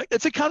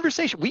 It's a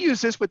conversation. We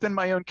use this within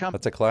my own company.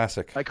 That's a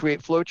classic. I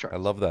create flow charts. I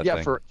love that Yeah,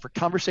 thing. for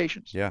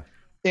conversations. Yeah.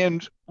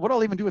 And what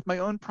I'll even do with my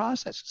own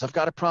processes. I've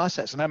got a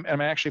process, and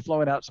I'm actually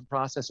flowing out some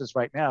processes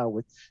right now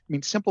with,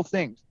 simple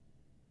things.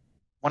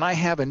 When I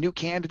have a new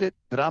candidate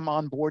that I'm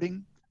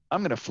onboarding,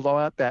 I'm going to flow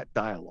out that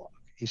dialogue.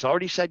 He's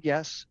already said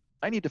yes.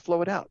 I need to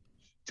flow it out.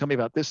 Tell me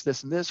about this,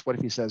 this, and this. What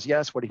if he says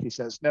yes? What if he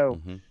says no?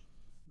 Mm-hmm.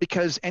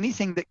 Because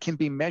anything that can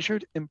be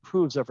measured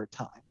improves over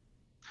time.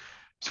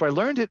 So I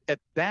learned it at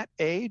that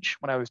age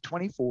when I was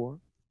 24,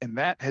 and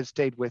that has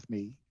stayed with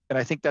me. And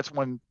I think that's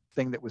one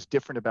thing that was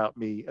different about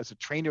me as a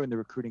trainer in the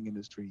recruiting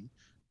industry.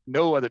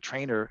 No other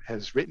trainer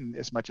has written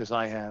as much as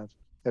I have,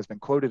 has been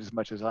quoted as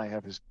much as I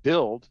have, has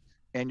billed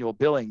annual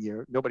billing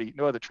year. No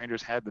other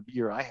trainers had the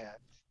year I had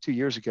 2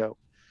 years ago.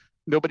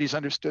 Nobody's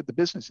understood the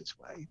business this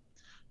way.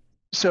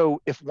 So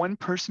if one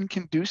person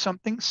can do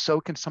something, so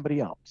can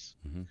somebody else.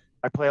 Mm-hmm.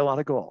 I play a lot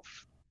of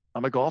golf.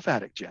 I'm a golf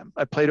addict, Jim.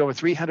 I played over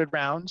 300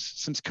 rounds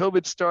since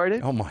COVID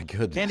started. Oh my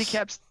goodness.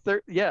 Handicap's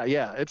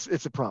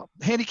it's a problem.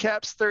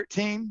 Handicap's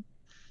 13,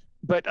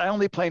 but I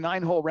only play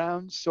 9-hole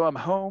rounds, so I'm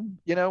home,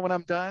 when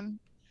I'm done.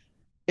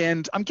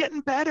 And I'm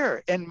getting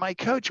better. And my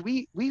coach,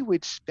 we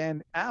would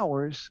spend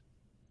hours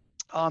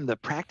on the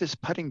practice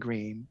putting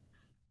green,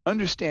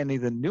 understanding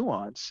the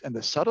nuance and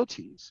the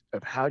subtleties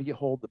of how do you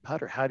hold the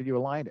putter, how do you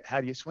align it, how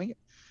do you swing it.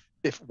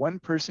 If one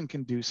person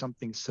can do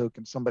something, so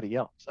can somebody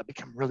else. I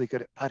become really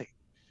good at putting,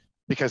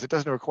 because it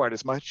doesn't require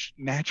as much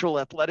natural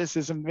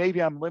athleticism. Maybe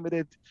I'm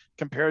limited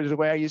compared to the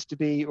way I used to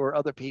be or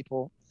other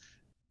people.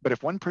 But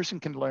if one person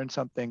can learn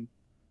something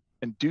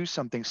and do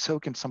something, so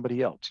can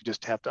somebody else. You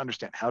just have to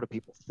understand, how do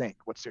people think?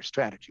 What's their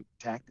strategy,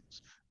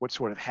 tactics? What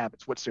sort of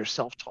habits? What's their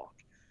self-talk?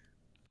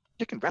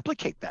 You can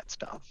replicate that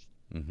stuff.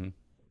 Mm-hmm.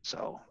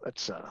 So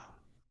that's,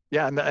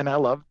 and I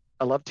love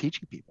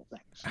teaching people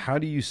things. How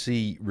do you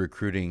see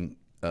recruiting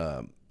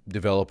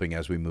developing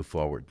as we move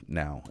forward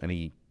now?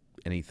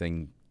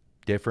 Anything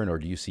different, or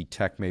do you see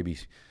tech maybe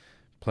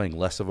playing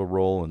less of a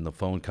role and the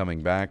phone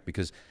coming back?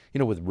 Because,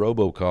 with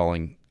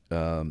robocalling,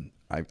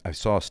 I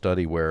saw a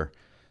study where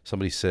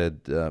somebody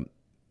said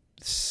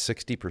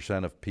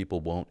 60% of people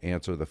won't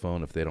answer the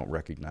phone if they don't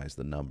recognize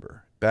the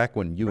number. Back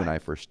when you and I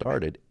first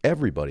started,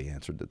 everybody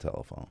answered the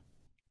telephone.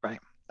 Right.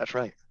 That's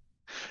right.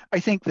 I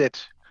think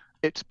that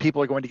It's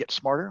people are going to get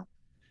smarter.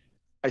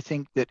 I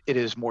think that it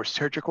is more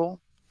surgical,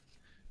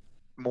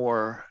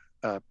 more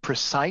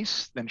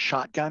precise than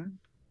shotgun.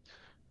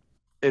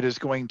 It is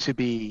going to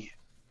be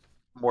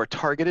more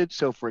targeted.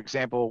 So, for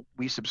example,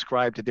 we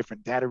subscribe to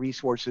different data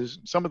resources.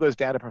 Some of those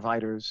data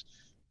providers,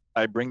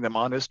 I bring them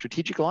on as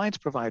strategic alliance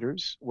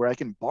providers where I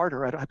can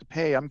barter. I don't have to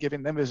pay. I'm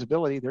giving them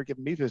visibility. They're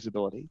giving me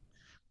visibility.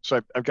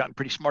 So I've gotten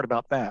pretty smart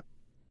about that.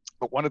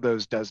 But one of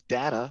those does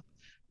data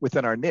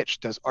within our niche,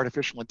 does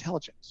artificial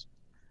intelligence.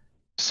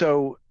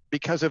 So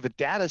because of a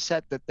data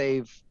set that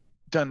they've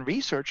done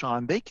research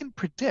on, they can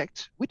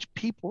predict which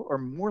people are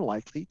more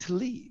likely to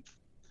leave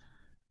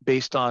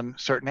based on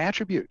certain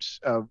attributes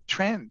of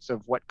trends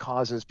of what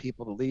causes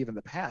people to leave in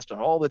the past.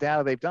 And all the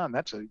data they've done,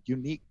 that's a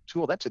unique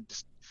tool. That's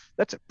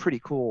a pretty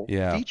cool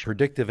Yeah, feature.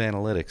 predictive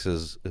analytics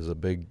is a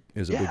big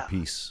Yeah.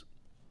 piece.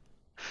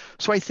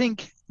 So I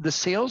think the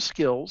sales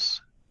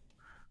skills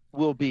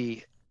will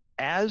be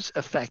as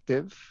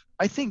effective.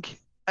 I think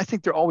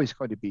they're always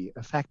going to be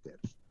effective.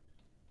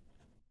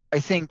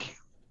 I think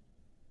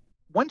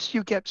once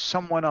you get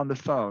someone on the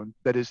phone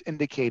that has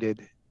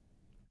indicated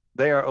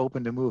they are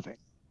open to moving,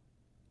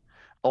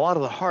 a lot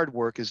of the hard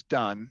work is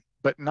done,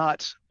 but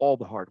not all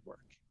the hard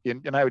work.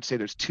 And I would say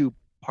there's two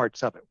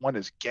parts of it. One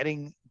is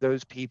getting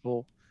those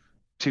people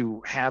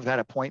to have that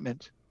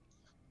appointment,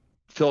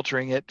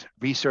 filtering it,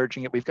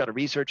 researching it. We've got a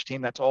research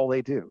team. That's all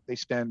they do. They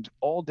spend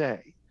all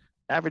day.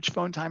 Average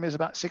phone time is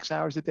about 6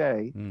 hours a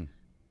day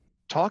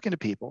talking to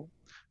people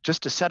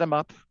just to set them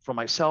up for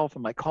myself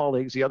and my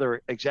colleagues, the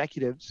other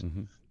executives.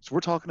 Mm-hmm. So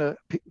we're talking to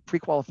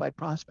pre-qualified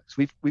prospects.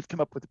 We've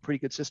come up with a pretty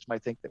good system, I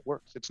think, that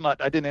works. It's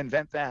not, I didn't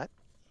invent that,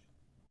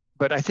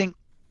 but I think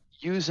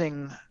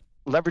using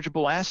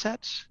leverageable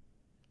assets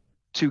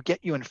to get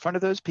you in front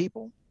of those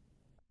people.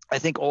 I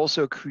think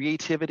also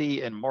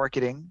creativity and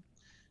marketing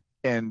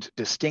and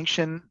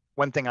distinction.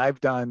 One thing I've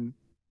done,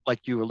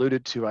 like you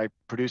alluded to, I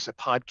produce a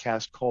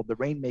podcast called the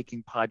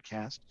Rainmaking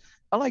Podcast.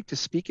 I like to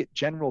speak at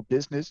general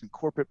business and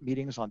corporate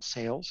meetings on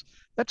sales.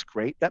 That's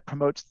great. That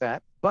promotes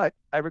that. But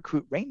I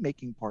recruit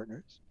rainmaking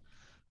partners.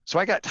 So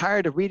I got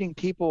tired of reading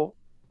people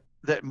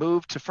that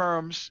moved to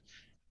firms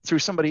through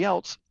somebody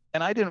else.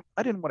 And I didn't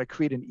want to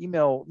create an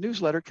email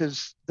newsletter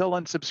because they'll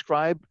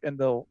unsubscribe and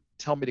they'll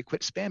tell me to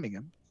quit spamming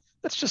them.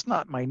 That's just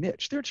not my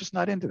niche. They're just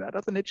not into that.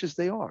 Other niches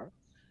they are.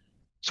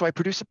 So I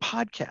produce a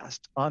podcast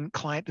on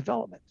client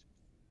development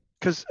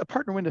because a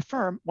partner in the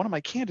firm, one of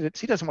my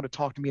candidates, he doesn't want to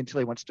talk to me until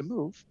he wants to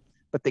move,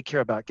 but they care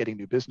about getting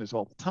new business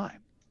all the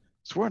time.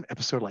 So we're on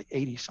episode like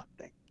 80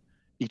 something.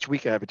 Each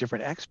week I have a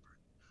different expert.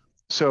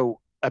 So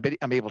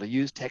I'm able to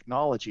use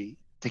technology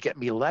to get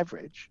me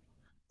leverage.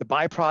 The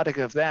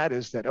byproduct of that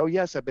is that, oh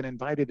yes, I've been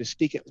invited to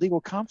speak at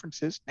legal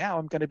conferences. Now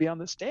I'm going to be on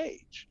the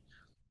stage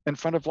in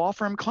front of law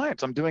firm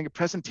clients. I'm doing a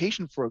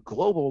presentation for a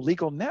global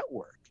legal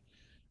network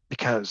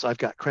because I've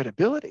got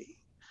credibility.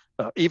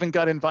 Even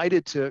got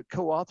invited to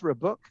co-author a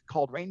book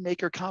called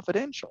Rainmaker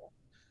Confidential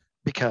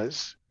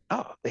because,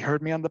 they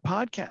heard me on the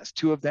podcast.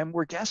 Two of them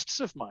were guests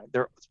of mine.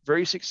 They're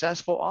very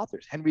successful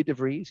authors. Henry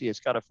DeVries, he has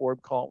got a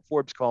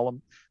Forbes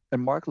column,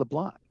 and Mark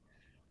LeBlanc.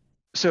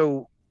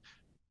 So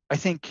I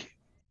think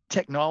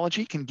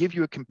technology can give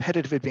you a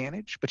competitive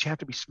advantage, but you have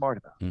to be smart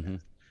about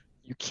it.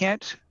 You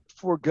can't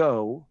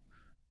forego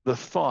the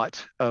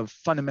thought of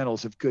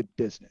fundamentals of good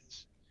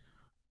business.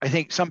 I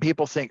think some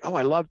people think,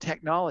 I love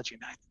technology.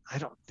 And I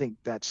don't think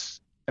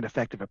that's an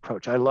effective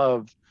approach. I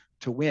love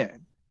to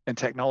win, and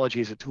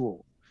technology is a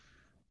tool.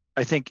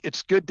 I think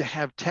it's good to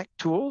have tech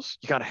tools.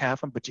 You got to have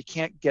them, but you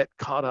can't get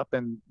caught up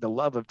in the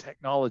love of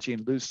technology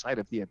and lose sight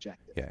of the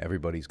objective. Yeah,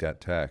 everybody's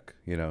got tech,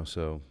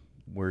 so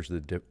where's the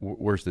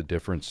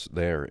difference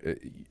there?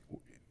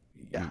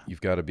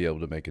 You've got to be able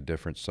to make a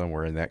difference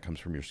somewhere, and that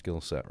comes from your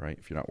skill set, right?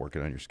 If you're not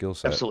working on your skill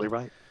set, absolutely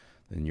right,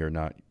 then you're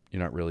not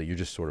really, you're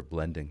just sort of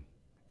blending.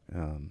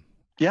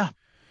 Yeah.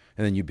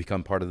 And then you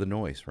become part of the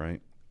noise, right?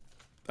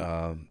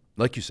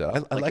 Like you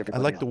said, I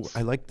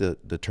like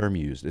the term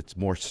used. It's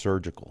more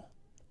surgical.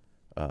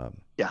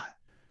 Yeah,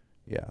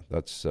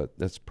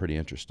 that's pretty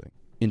interesting.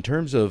 In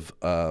terms of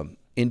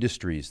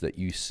industries that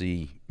you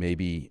see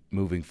maybe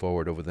moving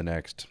forward over the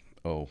next,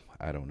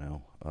 I don't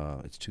know,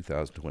 it's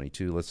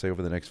 2022. Let's say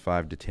over the next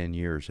 5 to 10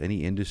 years,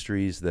 any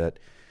industries that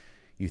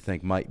you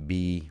think might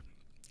be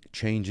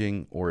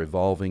changing or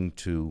evolving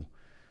to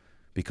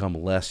become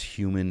less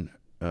human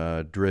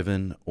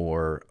driven,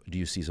 or do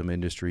you see some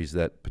industries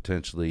that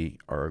potentially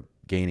are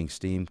gaining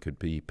steam, could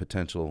be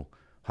potential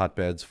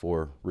hotbeds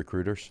for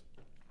recruiters?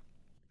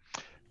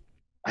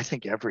 I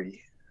think I don't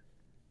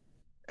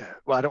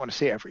want to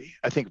say every.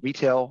 I think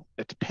retail,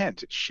 it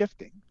depends. It's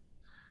shifting.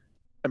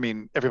 I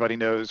mean, everybody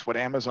knows what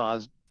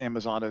Amazon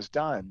has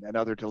done and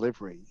other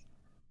delivery.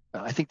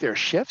 I think there are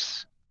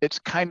shifts. It's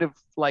kind of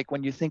like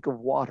when you think of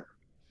water.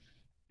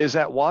 Is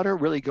that water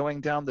really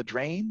going down the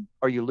drain?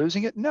 Are you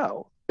losing it?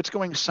 No, it's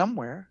going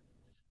somewhere.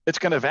 It's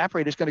going to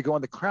evaporate. It's going to go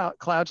in the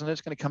clouds, and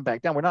it's going to come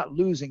back down. We're not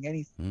losing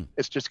anything.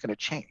 It's just going to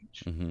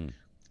change.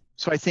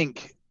 So I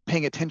think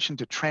paying attention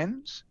to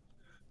trends,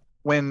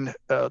 when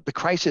the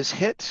crisis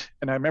hit,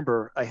 and I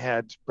remember I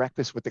had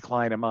breakfast with the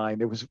client of mine.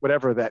 It was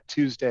whatever that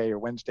Tuesday or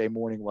Wednesday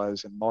morning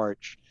was in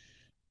March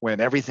when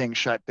everything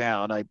shut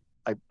down. I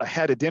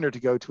had a dinner to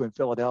go to in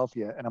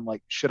Philadelphia, and I'm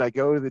like, should I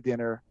go to the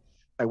dinner?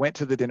 I went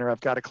to the dinner. I've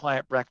got a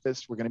client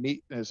breakfast. We're going to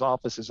meet in his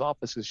office. His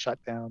office is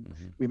shut down.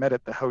 We met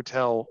at the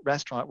hotel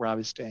restaurant where I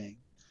was staying.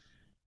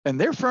 And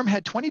their firm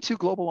had 22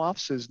 global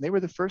offices, and they were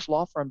the first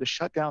law firm to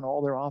shut down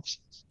all their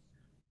offices.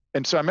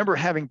 And so I remember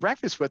having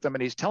breakfast with him,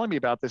 and he's telling me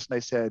about this. And I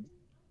said,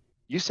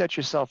 you set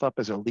yourself up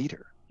as a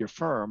leader. Your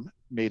firm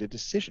made a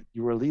decision.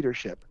 You were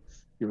leadership.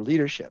 Your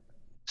leadership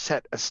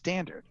set a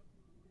standard.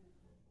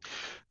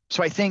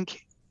 So I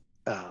think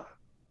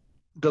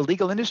the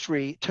legal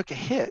industry took a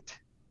hit,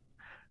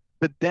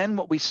 but then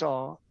what we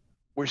saw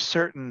were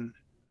certain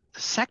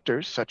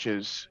sectors such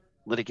as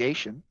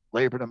litigation,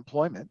 labor and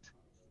employment,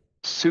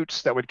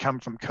 suits that would come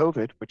from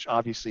COVID, which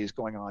obviously is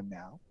going on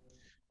now,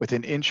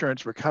 within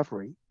insurance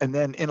recovery, and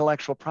then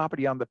intellectual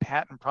property on the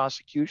patent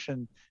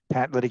prosecution,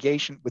 patent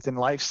litigation within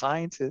life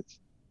sciences.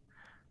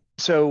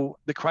 So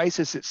the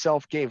crisis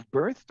itself gave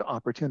birth to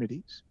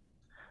opportunities.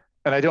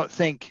 And I don't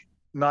think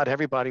not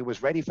everybody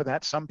was ready for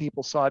that. Some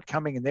people saw it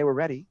coming and they were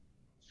ready.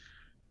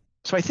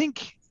 So I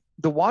think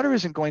the water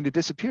isn't going to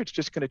disappear. It's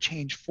just going to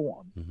change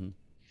form.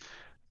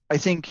 I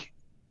think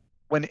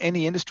when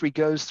any industry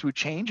goes through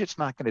change, it's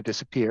not going to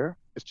disappear.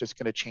 It's just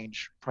going to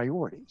change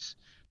priorities.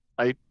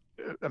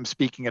 I'm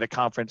speaking at a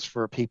conference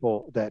for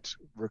people that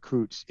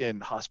recruit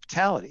in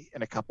hospitality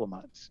in a couple of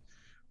months.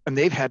 And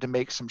they've had to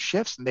make some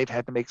shifts and they've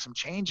had to make some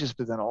changes,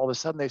 but then all of a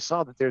sudden they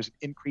saw that there's an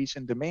increase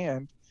in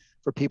demand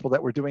for people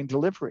that were doing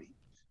delivery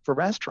for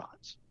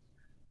restaurants.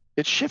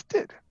 It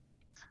shifted.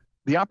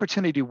 The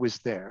opportunity was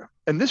there.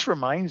 And this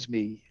reminds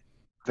me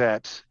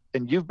that,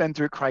 and you've been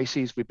through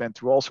crises, we've been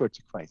through all sorts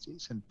of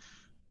crises. And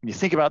when you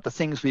think about the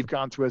things we've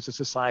gone through as a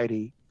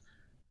society,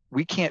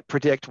 we can't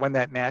predict when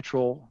that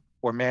natural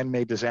or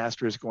man-made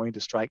disaster is going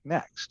to strike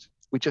next.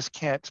 We just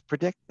can't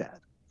predict that.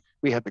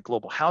 We had the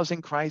global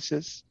housing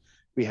crisis.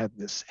 We had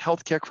this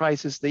healthcare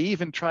crisis. They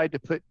even tried to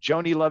put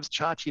Joni Loves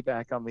Chachi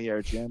back on the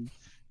air, Jim.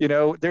 You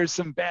know, there's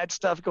some bad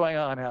stuff going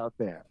on out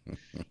there,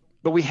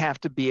 but we have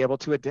to be able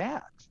to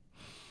adapt.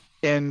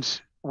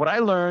 And what I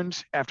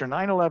learned after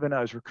 9/11,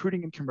 I was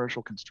recruiting in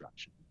commercial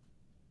construction.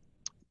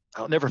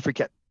 I'll never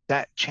forget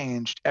that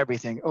changed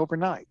everything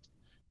overnight,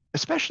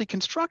 especially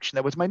construction.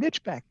 That was my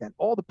niche back then.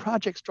 All the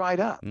projects dried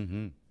up.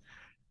 And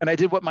I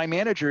did what my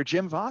manager,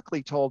 Jim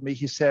Vockley, told me.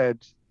 He said,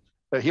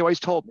 he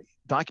always told me,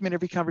 document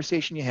every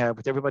conversation you have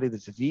with everybody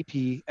that's a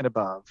VP and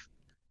above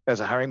as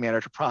a hiring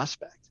manager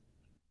prospect.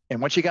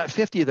 And once you got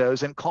 50 of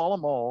those, and call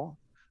them all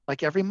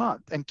like every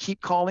month and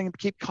keep calling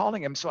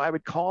them. So I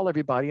would call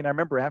everybody. And I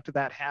remember after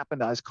that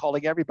happened, I was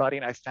calling everybody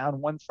and I found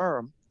one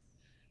firm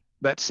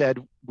that said,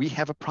 we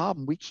have a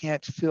problem. We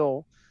can't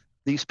fill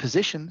these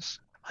positions.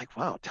 I'm like,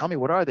 wow, tell me,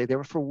 what are they? They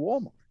were for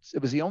Walmart.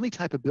 It was the only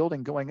type of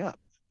building going up.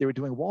 They were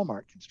doing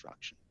Walmart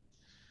construction.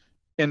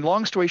 And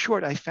long story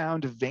short, I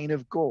found a vein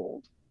of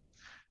gold.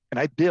 And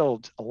I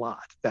billed a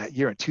lot that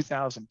year in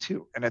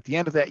 2002. And at the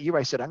end of that year,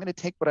 I said, I'm going to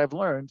take what I've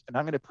learned and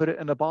I'm going to put it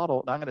in a bottle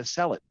and I'm going to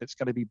sell it. It's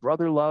going to be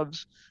Brother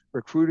Love's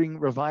Recruiting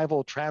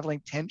Revival Traveling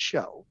Tent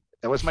Show.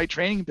 That was my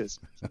training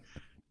business.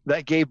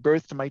 That gave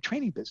birth to my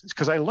training business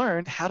because I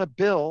learned how to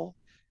bill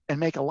and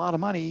make a lot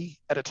of money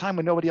at a time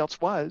when nobody else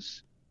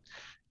was.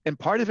 And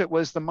part of it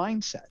was the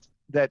mindset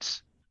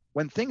that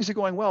when things are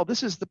going well,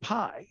 this is the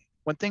pie.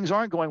 When things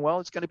aren't going well,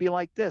 it's going to be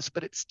like this,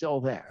 but it's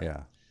still there.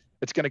 Yeah.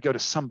 It's going to go to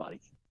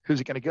somebody. Who's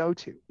it going to go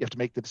to? You have to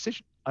make the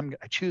decision.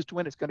 I choose to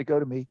win. It's going to go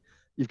to me.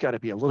 You've got to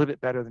be a little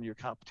bit better than your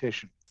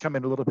competition. Come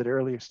in a little bit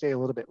earlier, stay a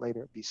little bit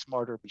later, be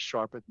smarter, be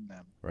sharper than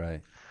them.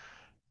 Right.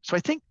 So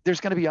I think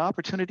there's going to be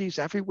opportunities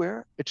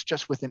everywhere. It's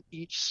just within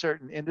each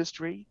certain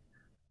industry,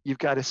 you've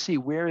got to see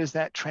where is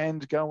that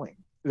trend going.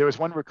 There was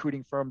one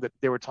recruiting firm that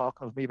they were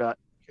talking with me about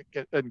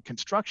in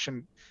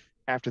construction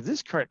after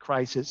this current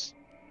crisis.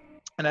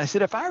 And I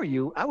said, if I were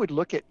you, I would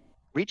look at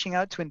reaching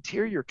out to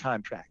interior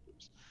contractors.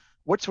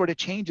 What sort of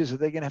changes are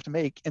they going to have to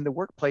make in the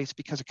workplace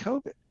because of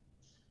COVID?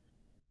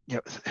 You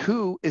know,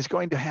 who is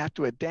going to have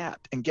to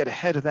adapt and get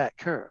ahead of that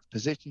curve?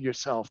 Position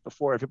yourself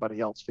before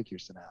everybody else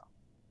figures it out.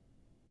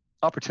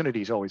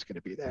 Opportunity is always going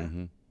to be there.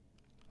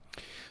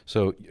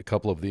 So a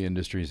couple of the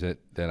industries that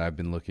I've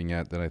been looking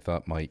at that I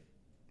thought might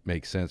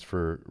make sense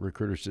for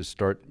recruiters to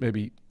start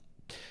maybe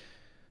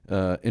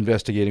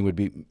investigating would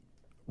be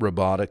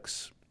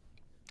robotics,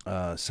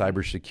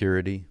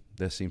 cybersecurity.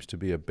 That seems to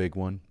be a big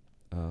one.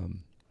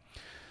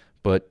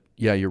 But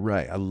yeah, you're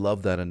right. I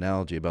love that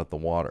analogy about the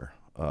water.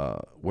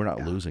 We're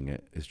not losing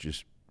it. It's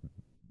just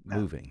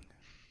moving.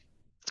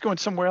 It's going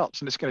somewhere else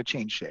and it's going to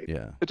change shape.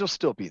 Yeah. It'll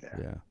still be there.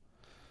 Yeah.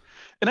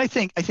 And I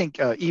think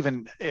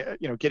even,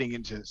 getting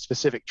into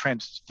specific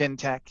trends,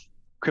 fintech,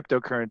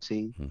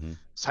 cryptocurrency,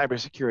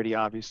 cybersecurity,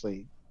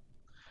 obviously,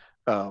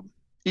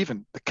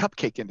 even the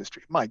cupcake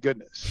industry, my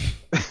goodness.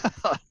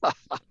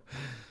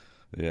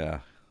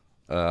 Yeah.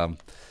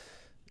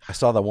 I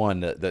saw the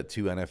one, the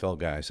two NFL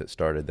guys that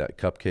started that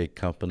cupcake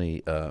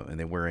company, and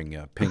they're wearing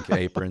pink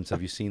aprons.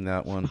 Have you seen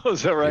that one? Oh,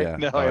 is that right? Yeah.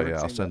 No, Oh, I haven't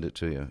yeah. I'll seen send that. it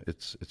to you.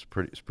 It's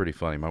pretty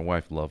funny. My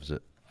wife loves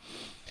it.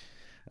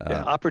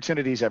 Yeah,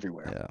 opportunities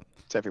everywhere. Yeah.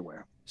 It's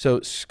everywhere.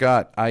 So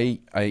Scott, I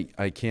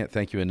can't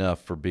thank you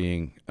enough for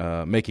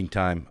making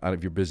time out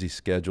of your busy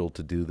schedule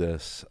to do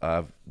this.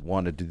 I've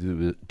wanted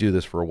to do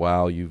this for a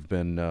while. You've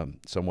been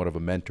somewhat of a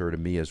mentor to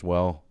me as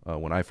well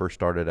when I first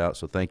started out.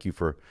 So thank you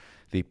for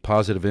the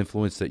positive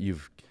influence that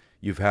you've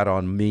had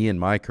on me and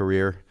my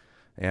career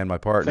and my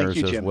partners Thank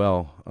you, as Jim.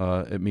 well.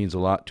 It means a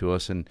lot to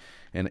us, and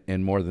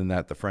more than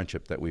that, the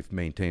friendship that we've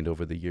maintained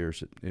over the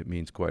years, it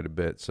means quite a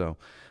bit. So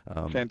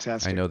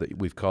Fantastic. I know that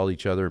we've called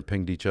each other and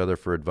pinged each other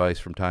for advice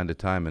from time to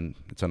time, and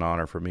it's an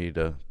honor for me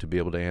to be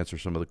able to answer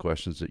some of the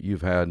questions that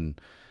you've had,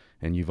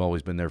 and you've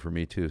always been there for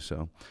me too.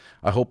 So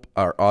I hope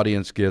our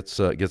audience gets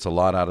a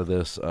lot out of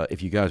this.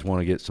 If you guys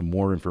want to get some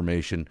more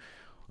information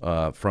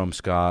from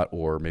Scott,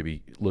 or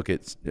maybe look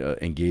at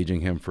engaging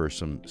him for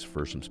some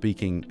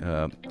speaking,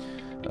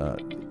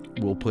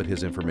 we'll put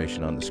his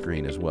information on the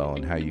screen as well,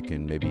 and how you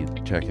can maybe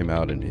check him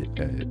out at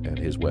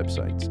his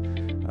websites.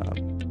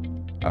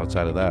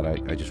 Outside of that,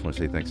 I just want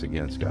to say thanks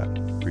again, Scott.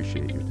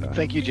 Appreciate your time.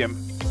 Thank you, Jim.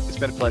 It's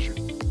been a pleasure.